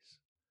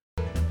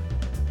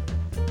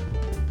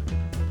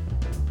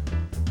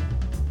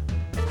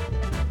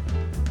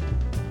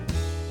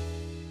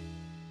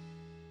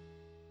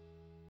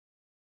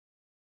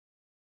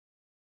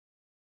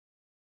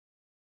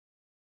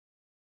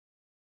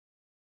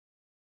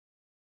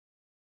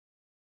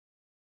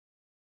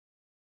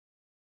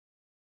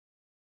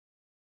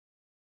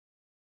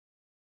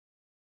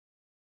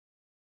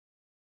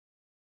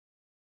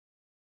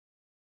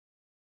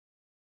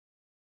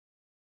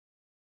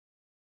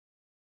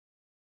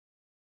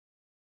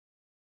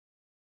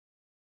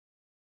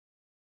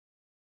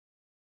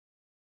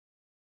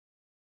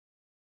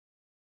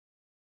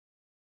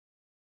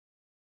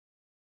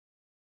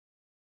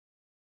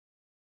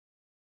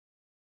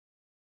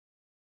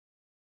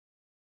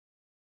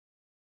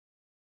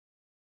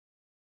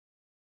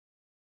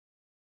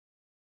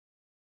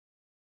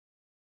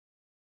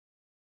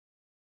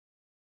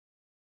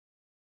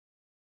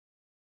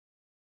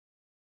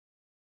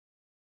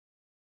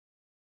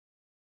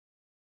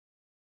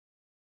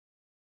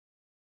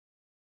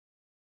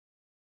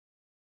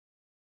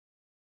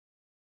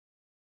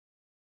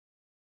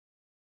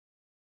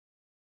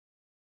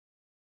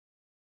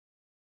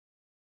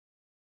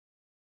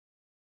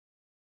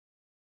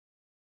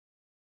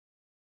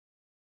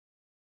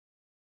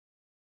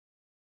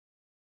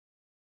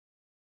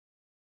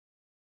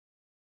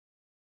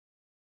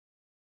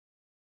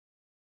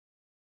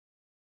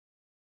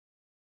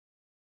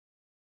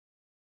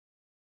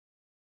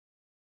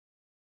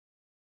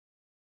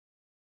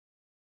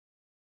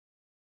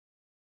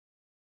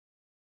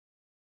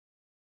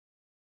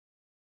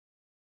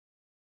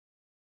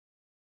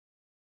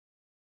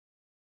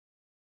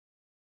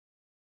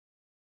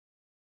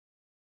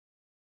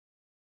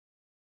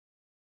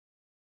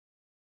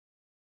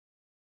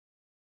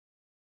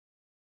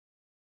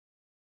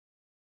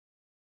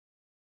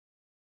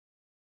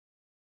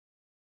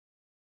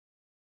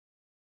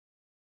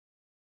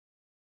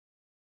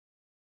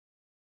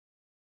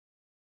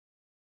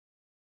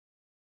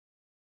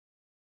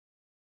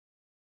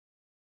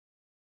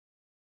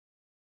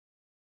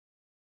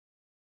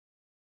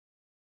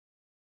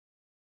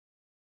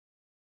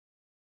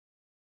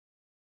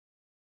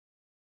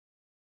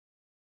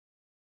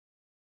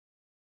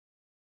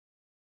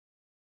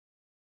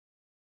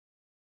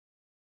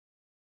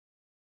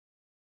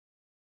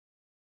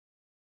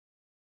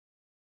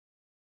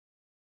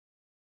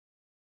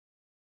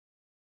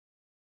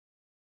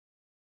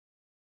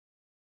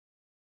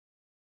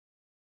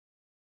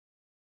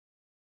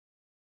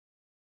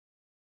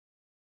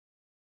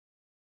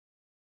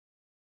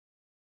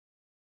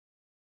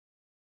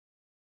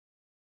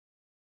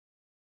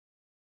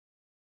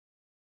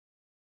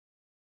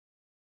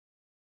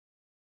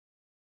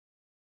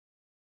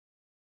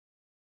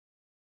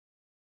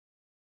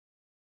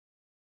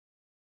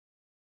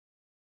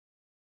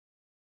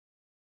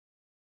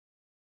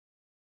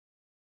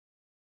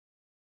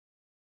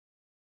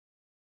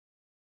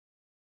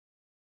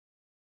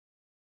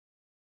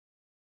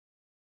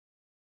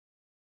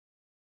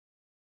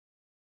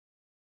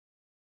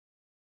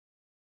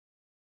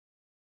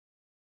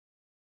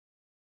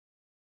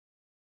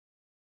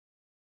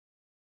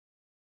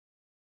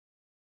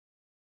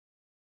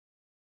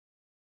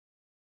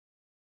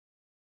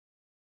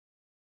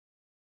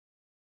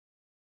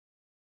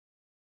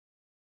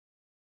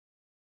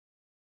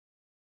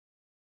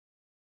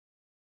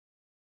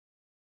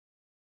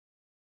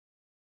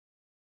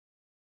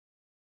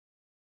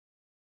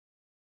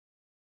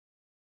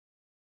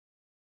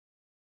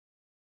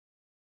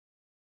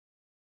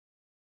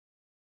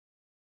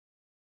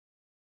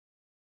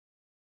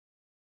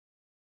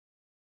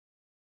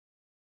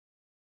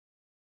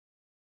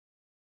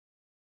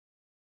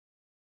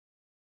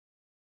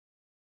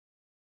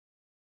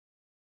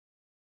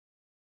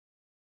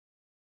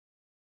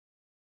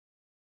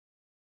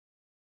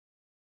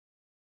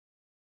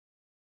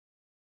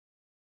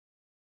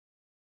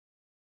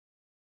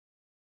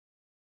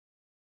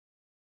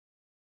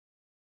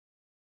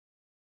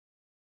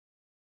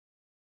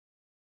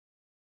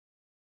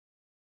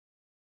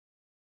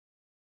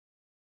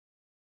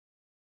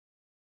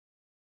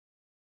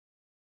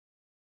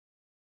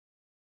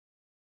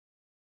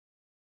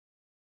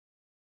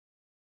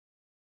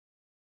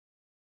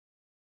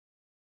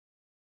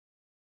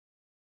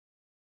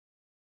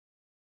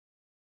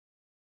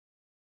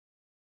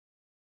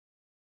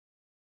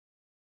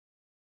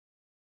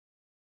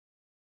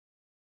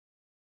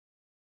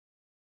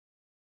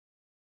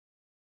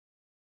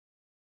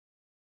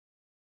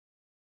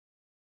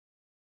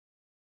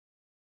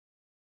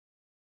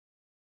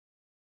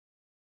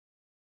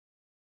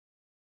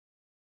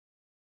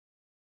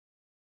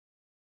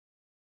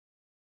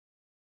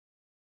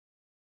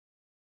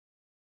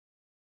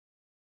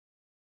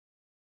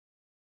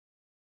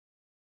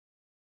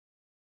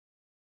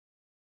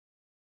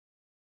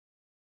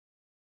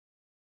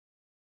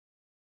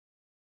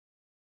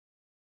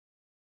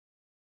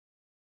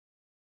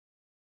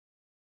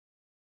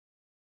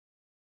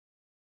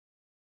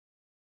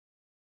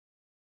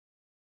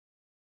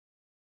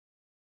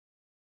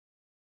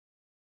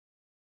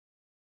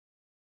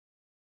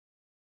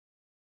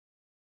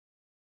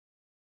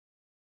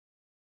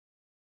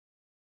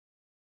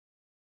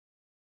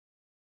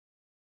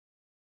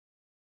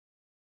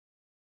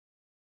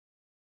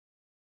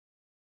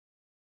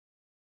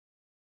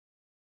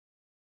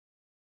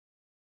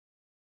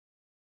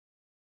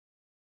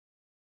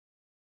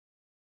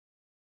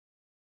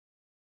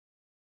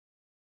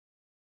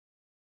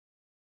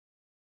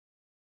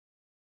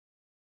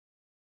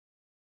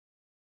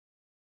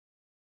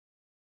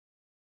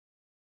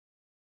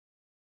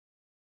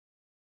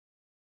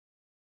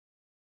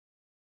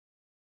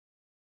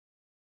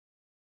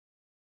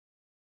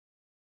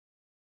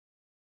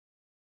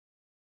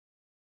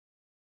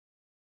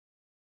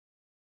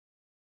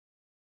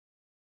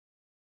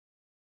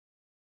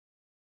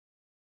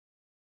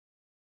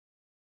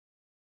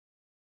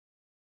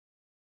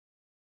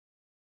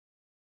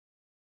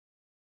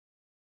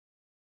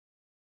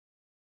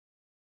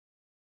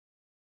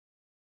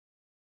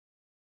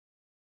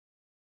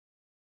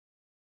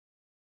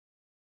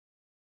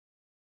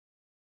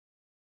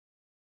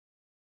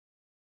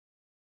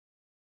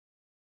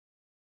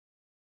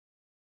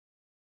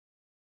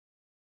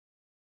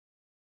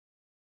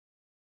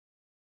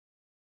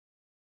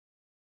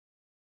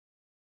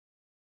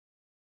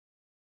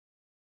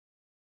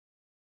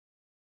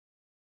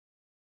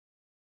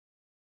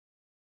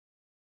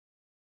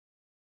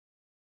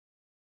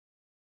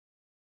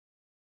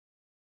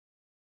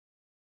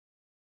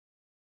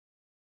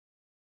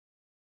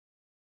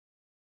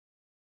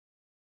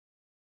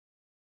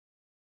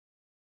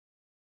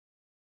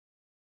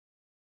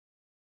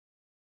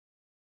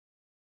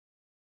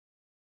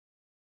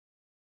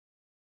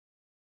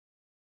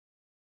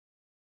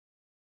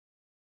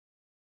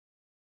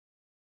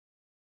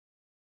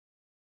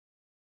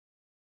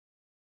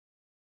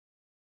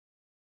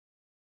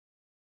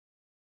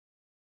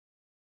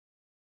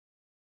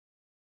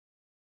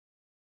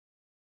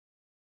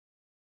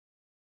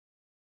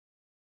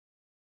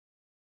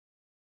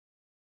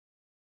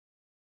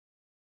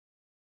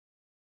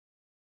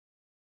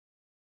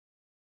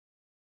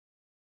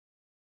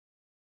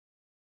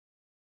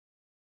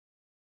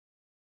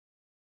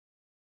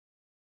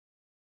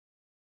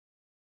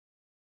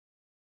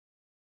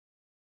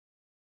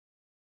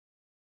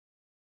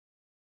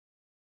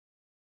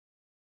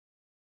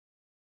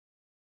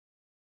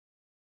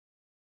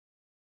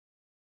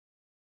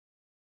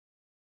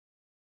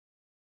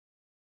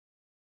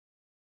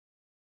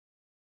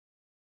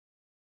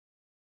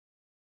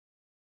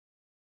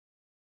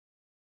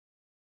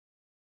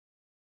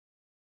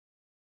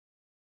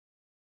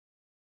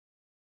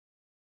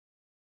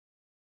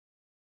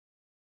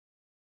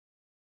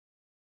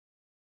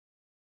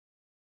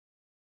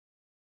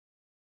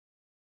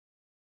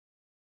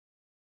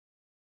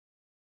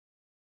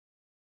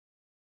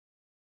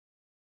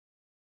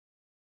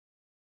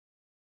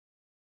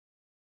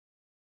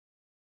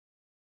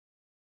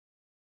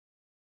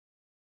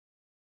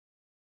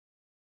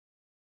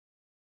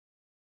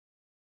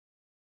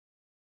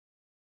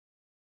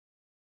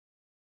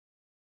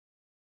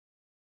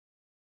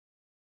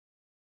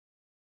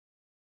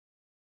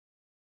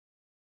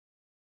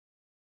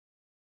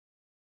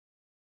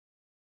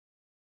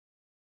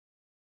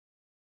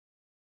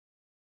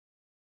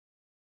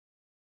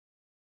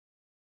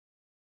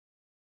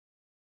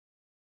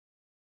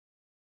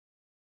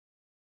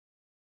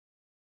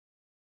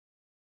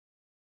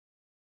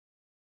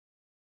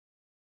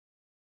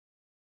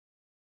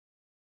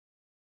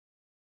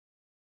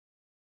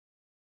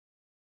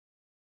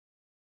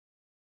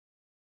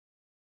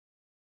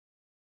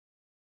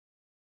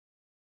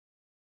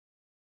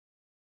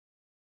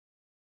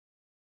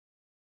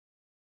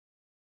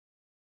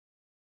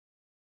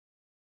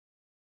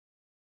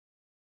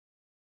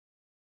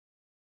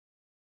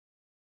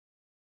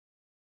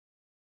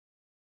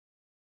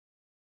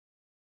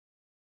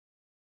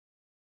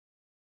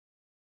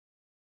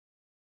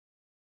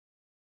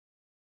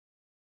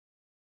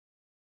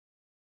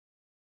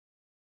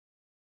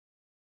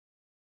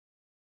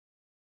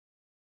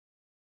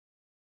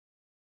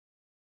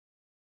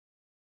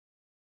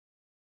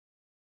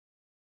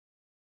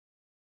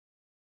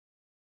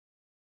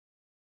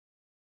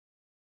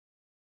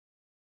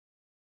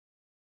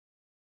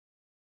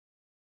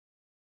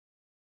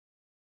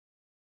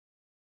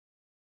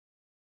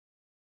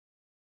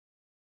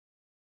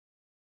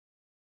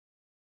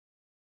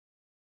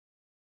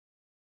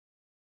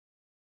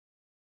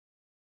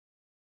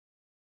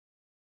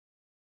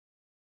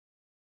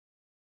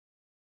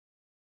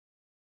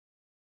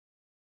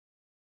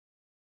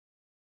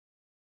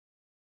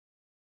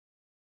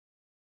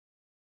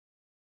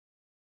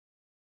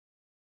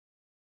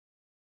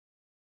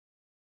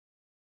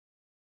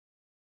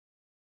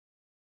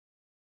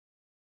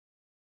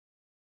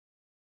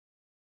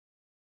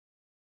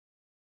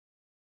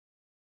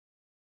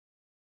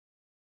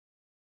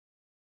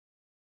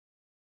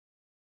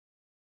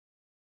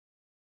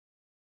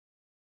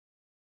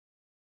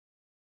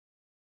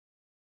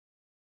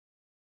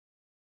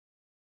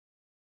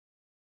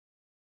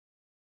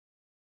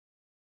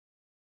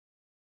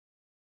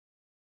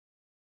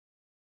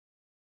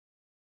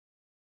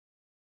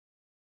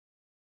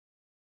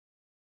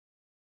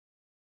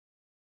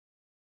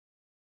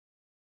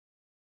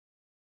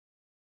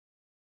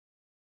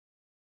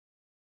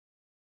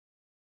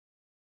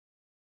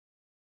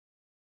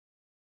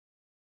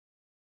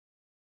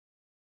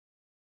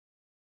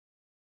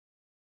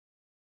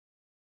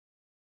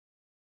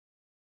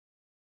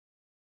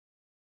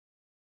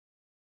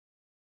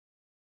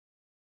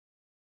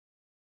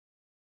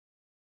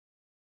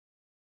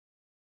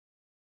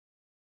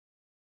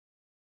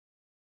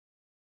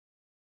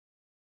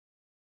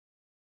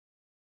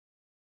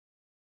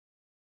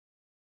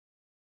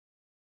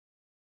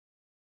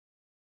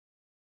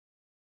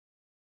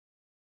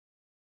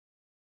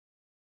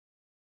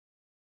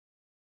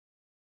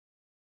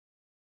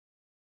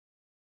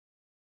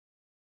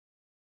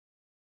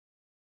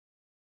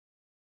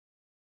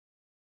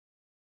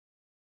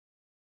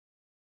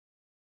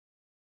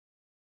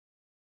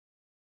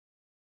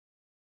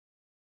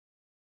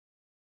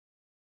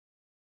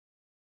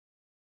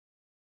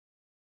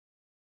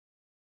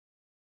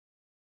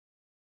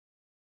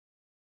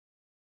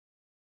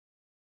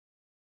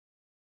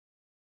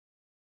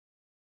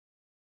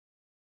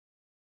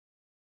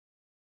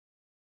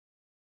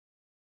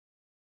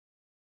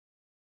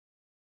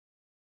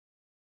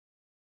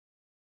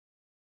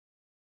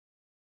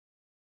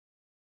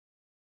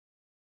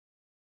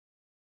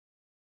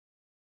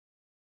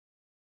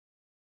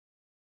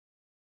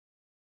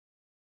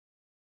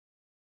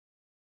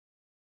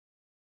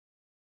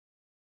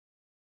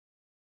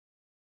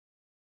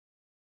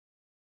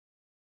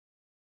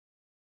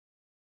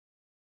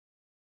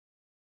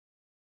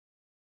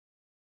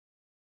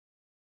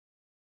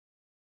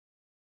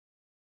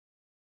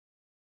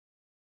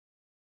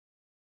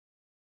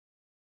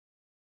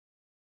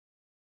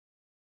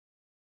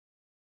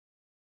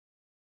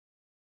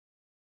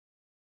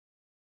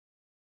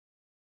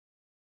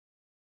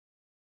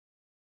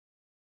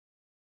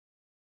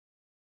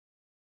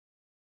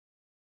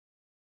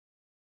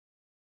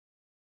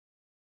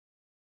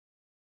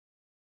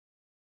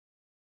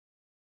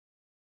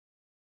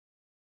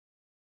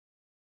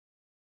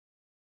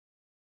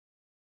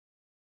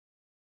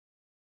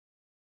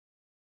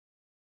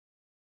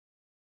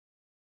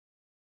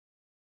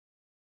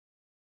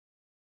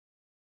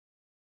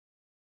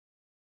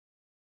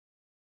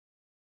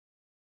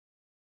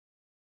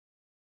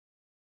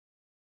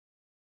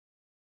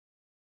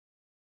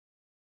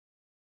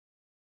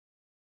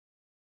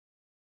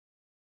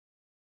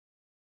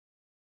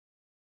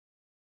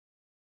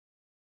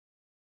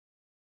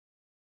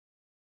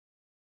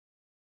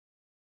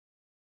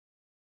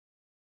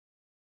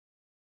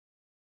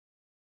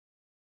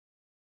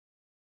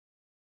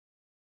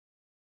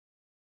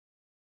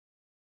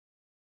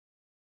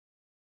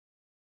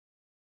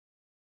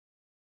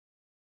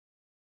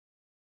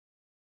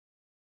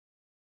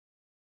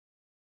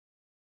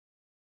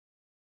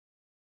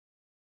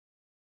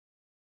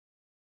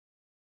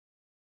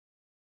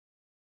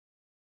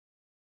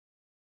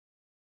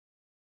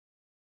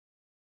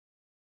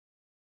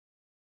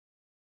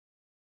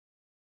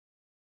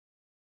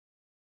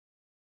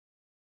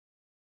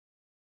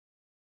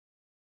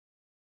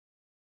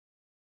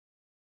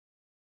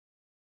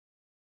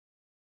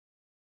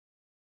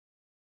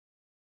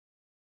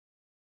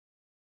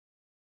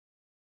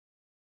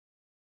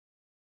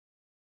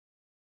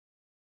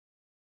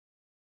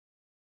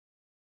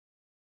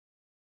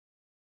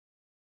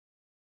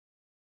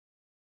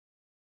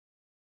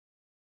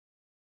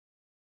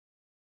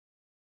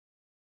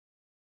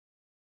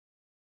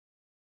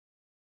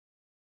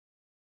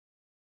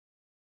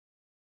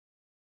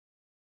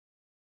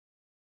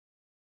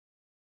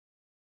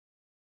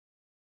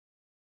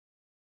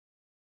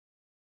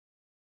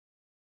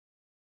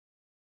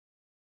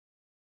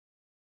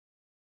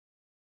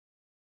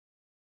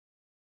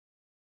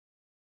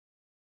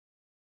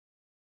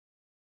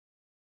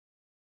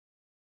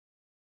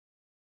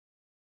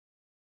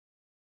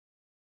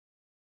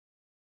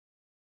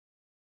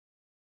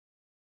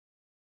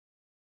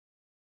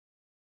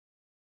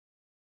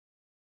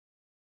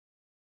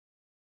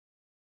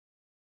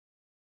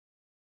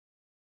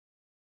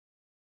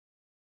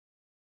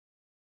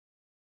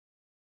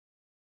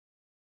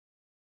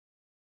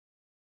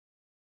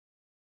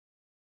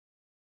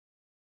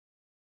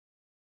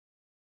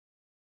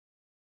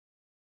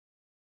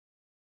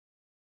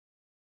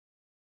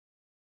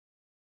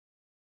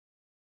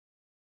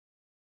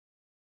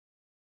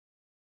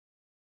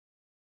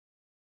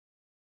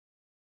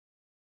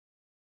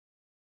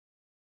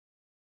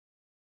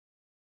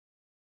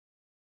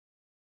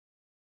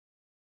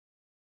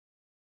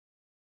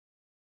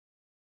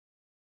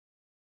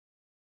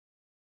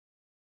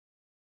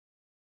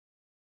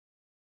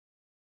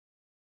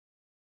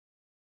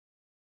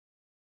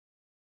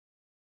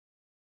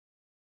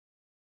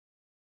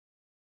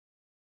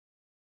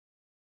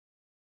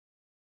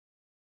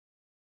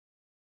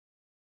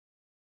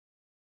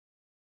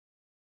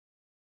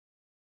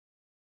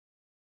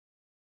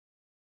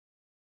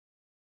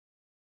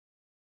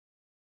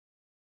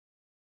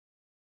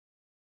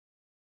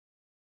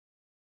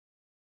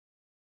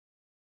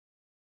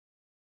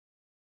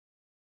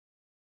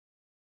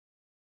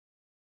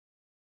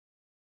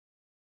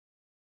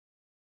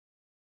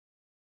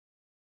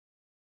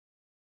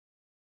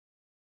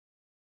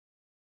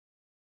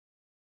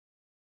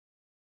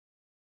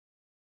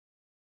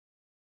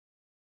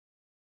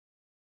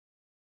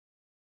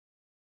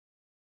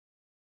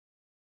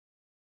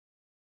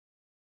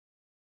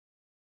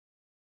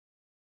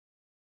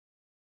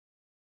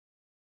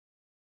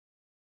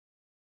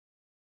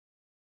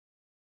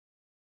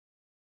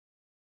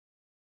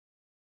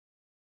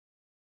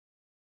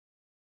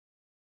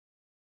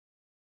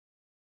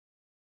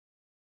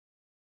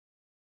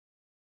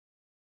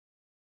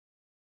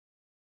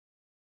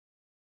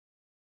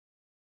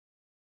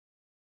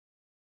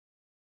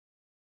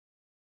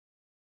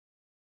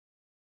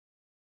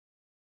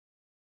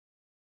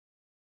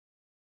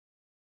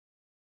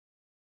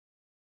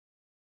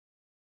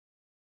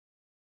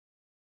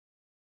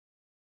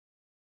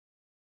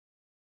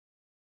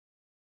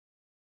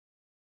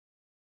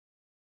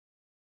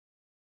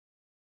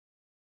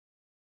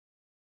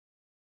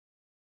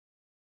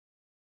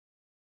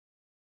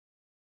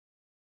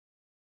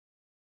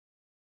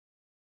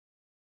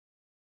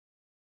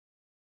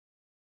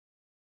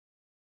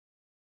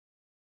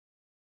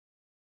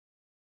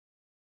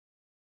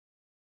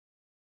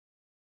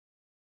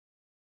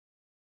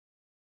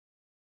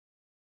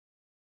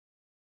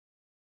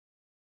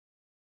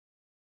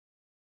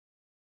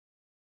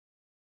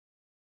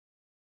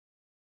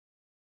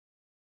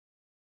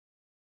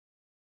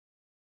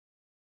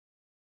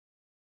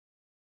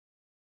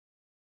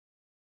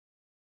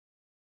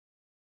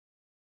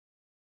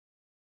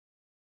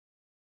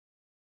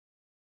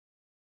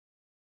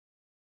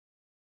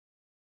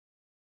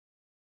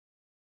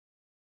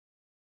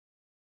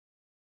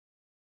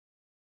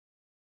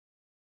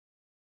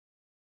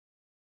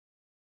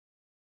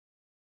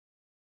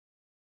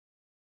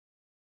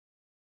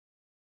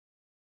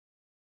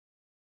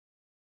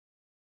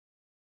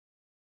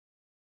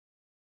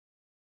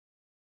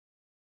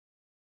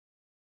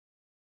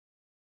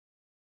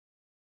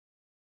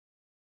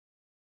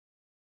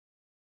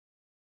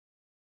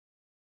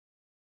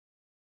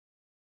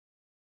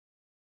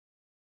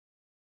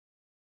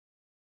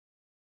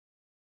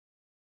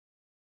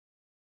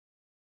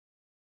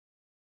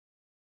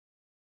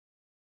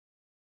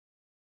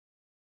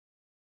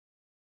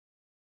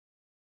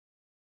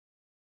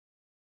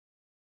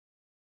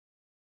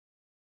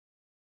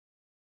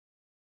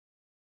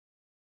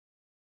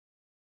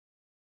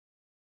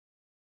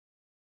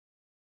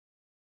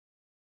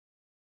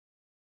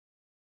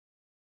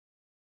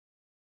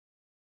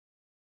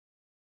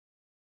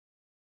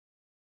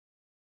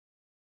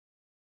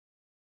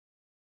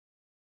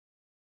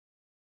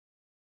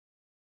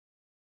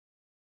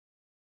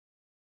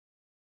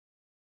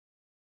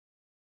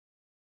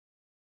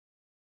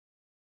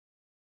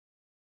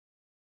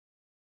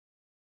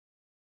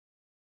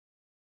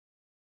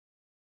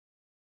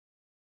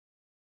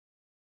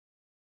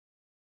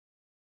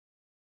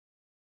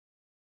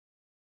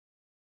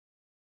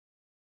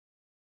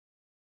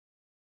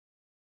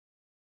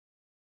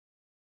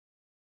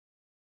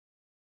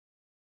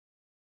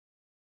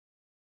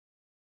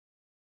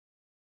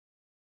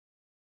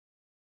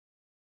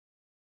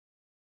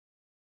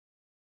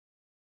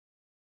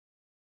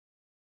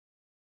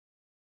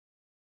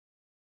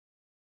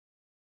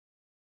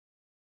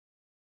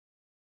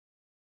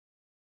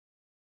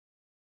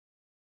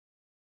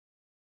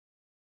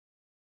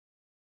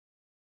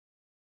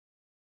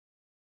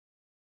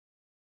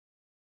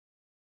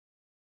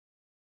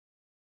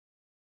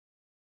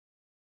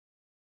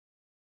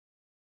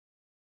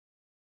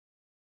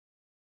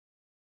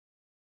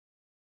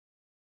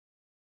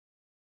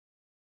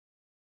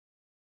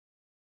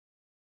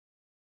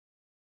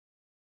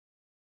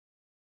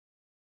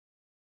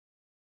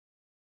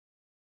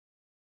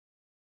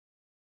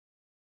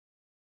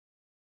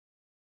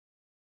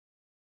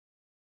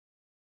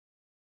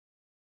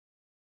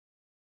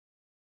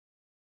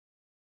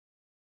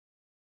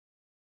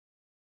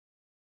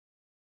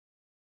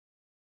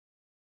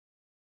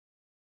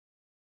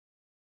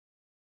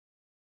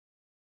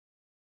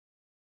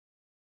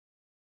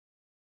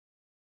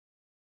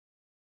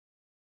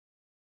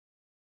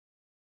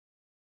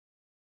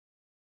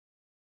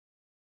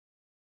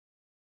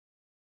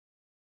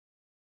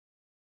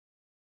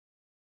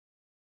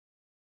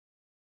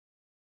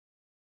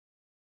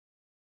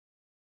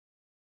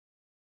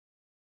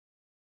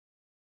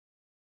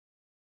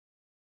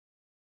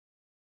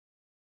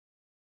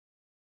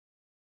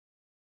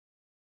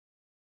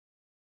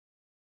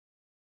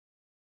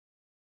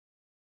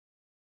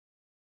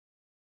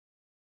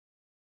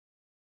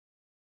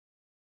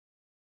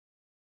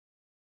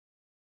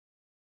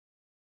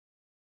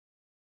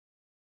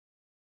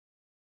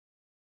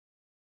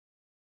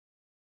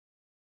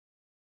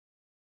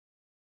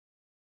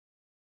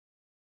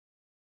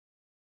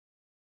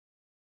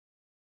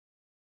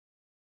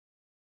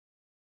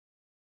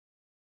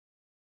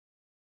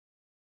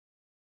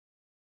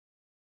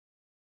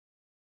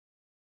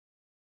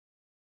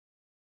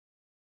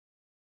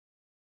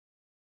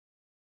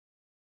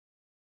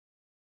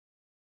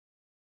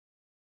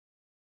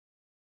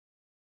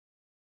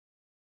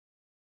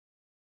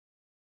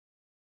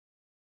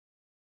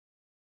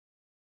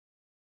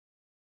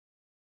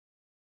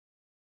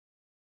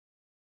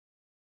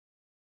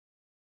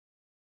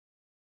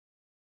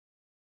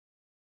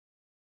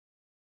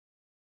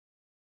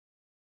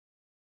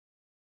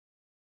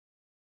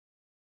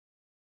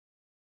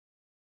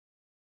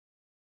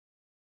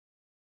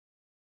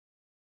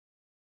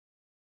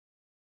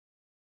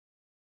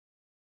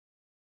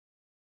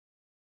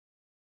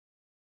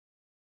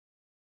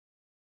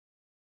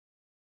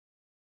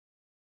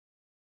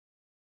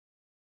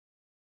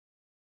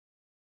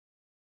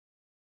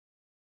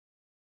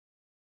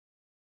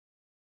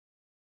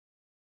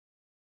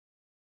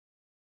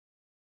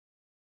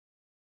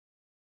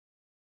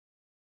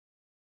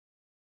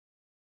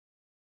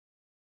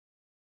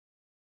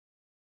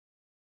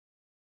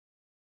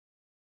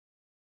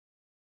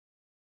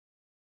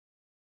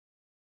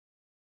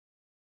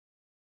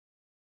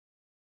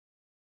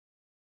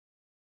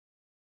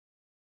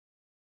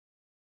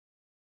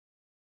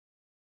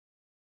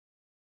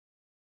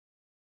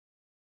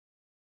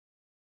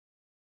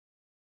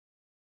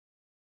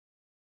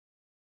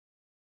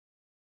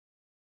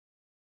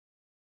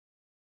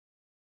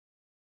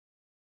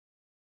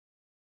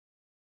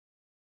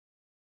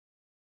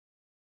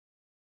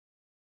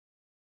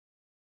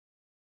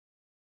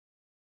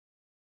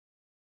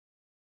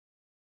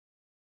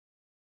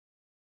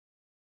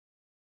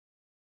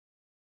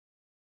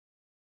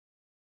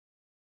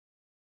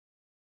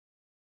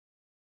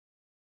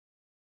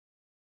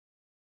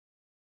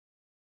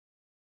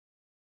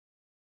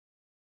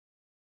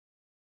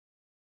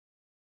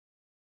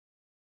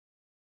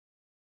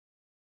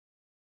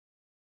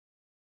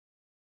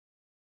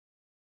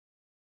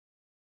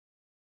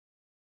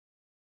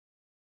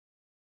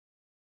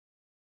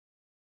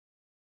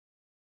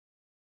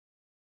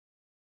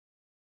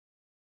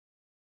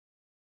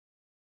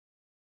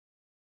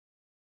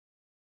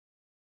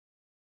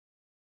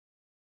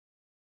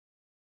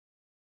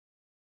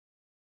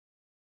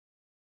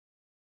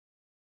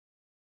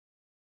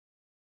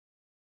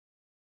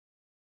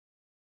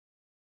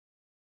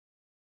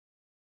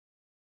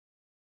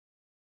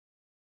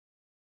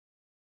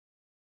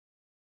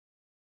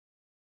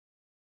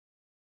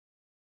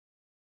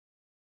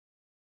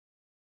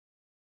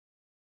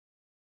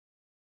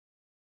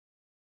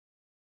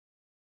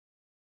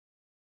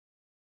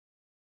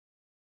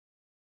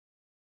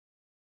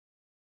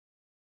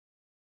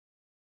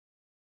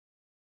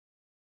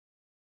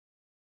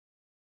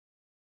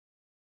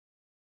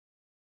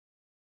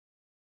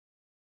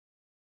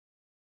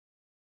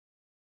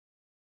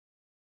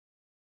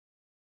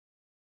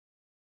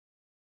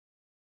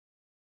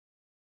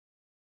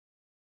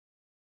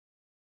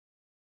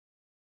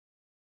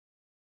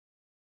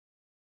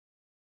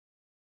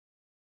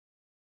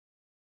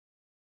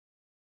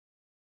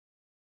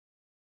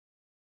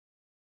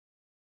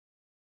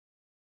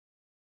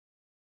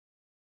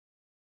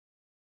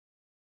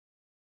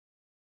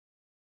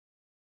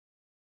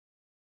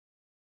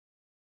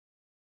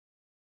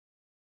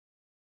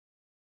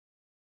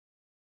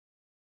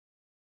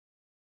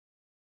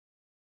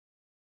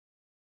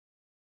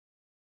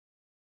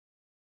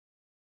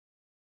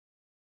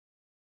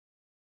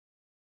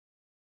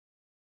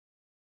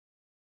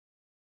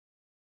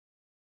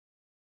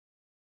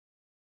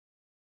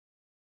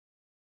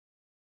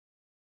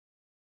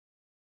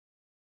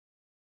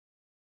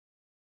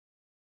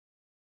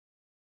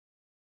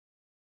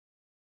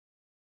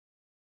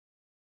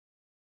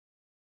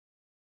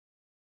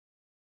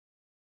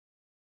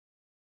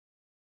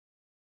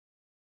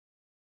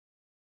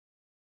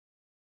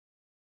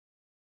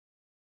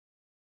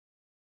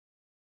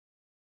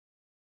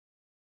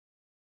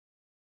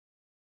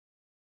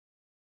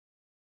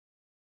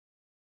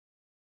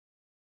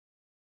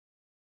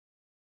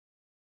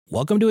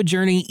Welcome to a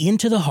journey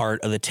into the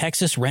heart of the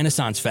Texas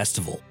Renaissance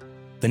Festival,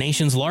 the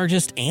nation's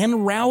largest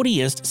and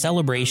rowdiest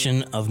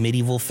celebration of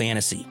medieval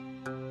fantasy.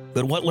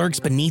 But what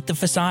lurks beneath the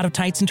facade of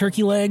tights and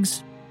turkey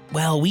legs?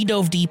 Well, we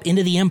dove deep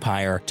into the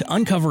empire to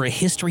uncover a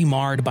history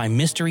marred by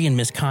mystery and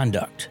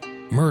misconduct,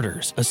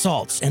 murders,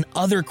 assaults, and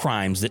other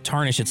crimes that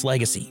tarnish its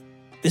legacy.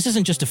 This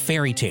isn't just a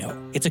fairy tale,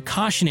 it's a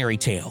cautionary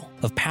tale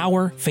of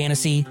power,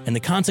 fantasy, and the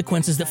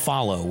consequences that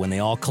follow when they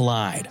all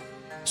collide.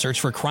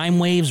 Search for Crime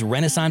Waves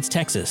Renaissance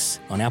Texas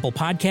on Apple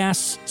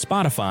Podcasts,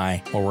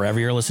 Spotify, or wherever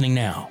you're listening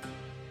now.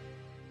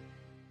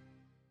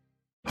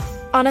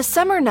 On a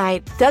summer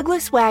night,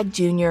 Douglas Wag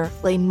Jr.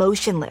 lay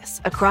motionless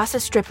across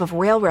a strip of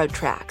railroad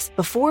tracks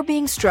before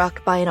being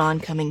struck by an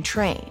oncoming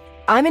train.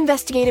 I'm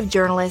investigative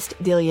journalist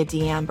Delia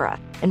D'Ambra,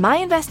 and my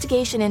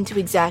investigation into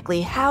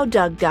exactly how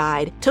Doug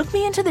died took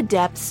me into the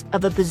depths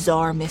of a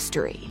bizarre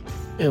mystery.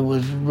 It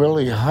was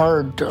really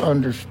hard to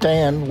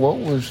understand what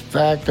was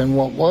fact and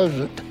what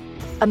wasn't.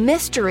 A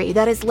mystery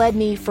that has led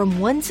me from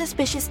one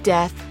suspicious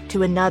death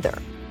to another.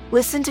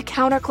 Listen to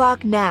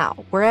Counterclock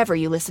now, wherever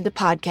you listen to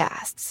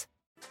podcasts.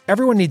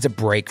 Everyone needs a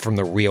break from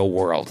the real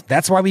world.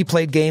 That's why we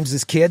played games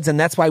as kids, and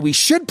that's why we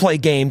should play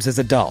games as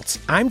adults.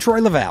 I'm Troy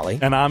LaValle.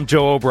 And I'm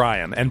Joe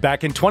O'Brien. And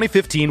back in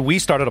 2015, we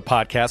started a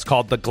podcast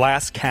called The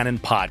Glass Cannon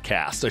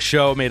Podcast, a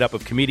show made up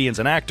of comedians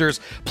and actors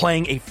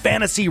playing a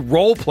fantasy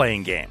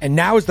role-playing game. And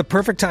now is the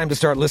perfect time to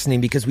start listening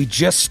because we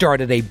just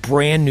started a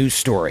brand new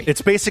story.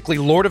 It's basically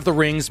Lord of the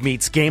Rings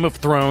meets Game of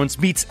Thrones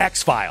meets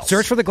X-Files.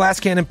 Search for The Glass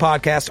Cannon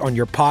Podcast on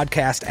your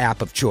podcast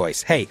app of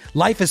choice. Hey,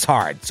 life is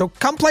hard, so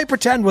come play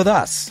pretend with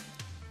us.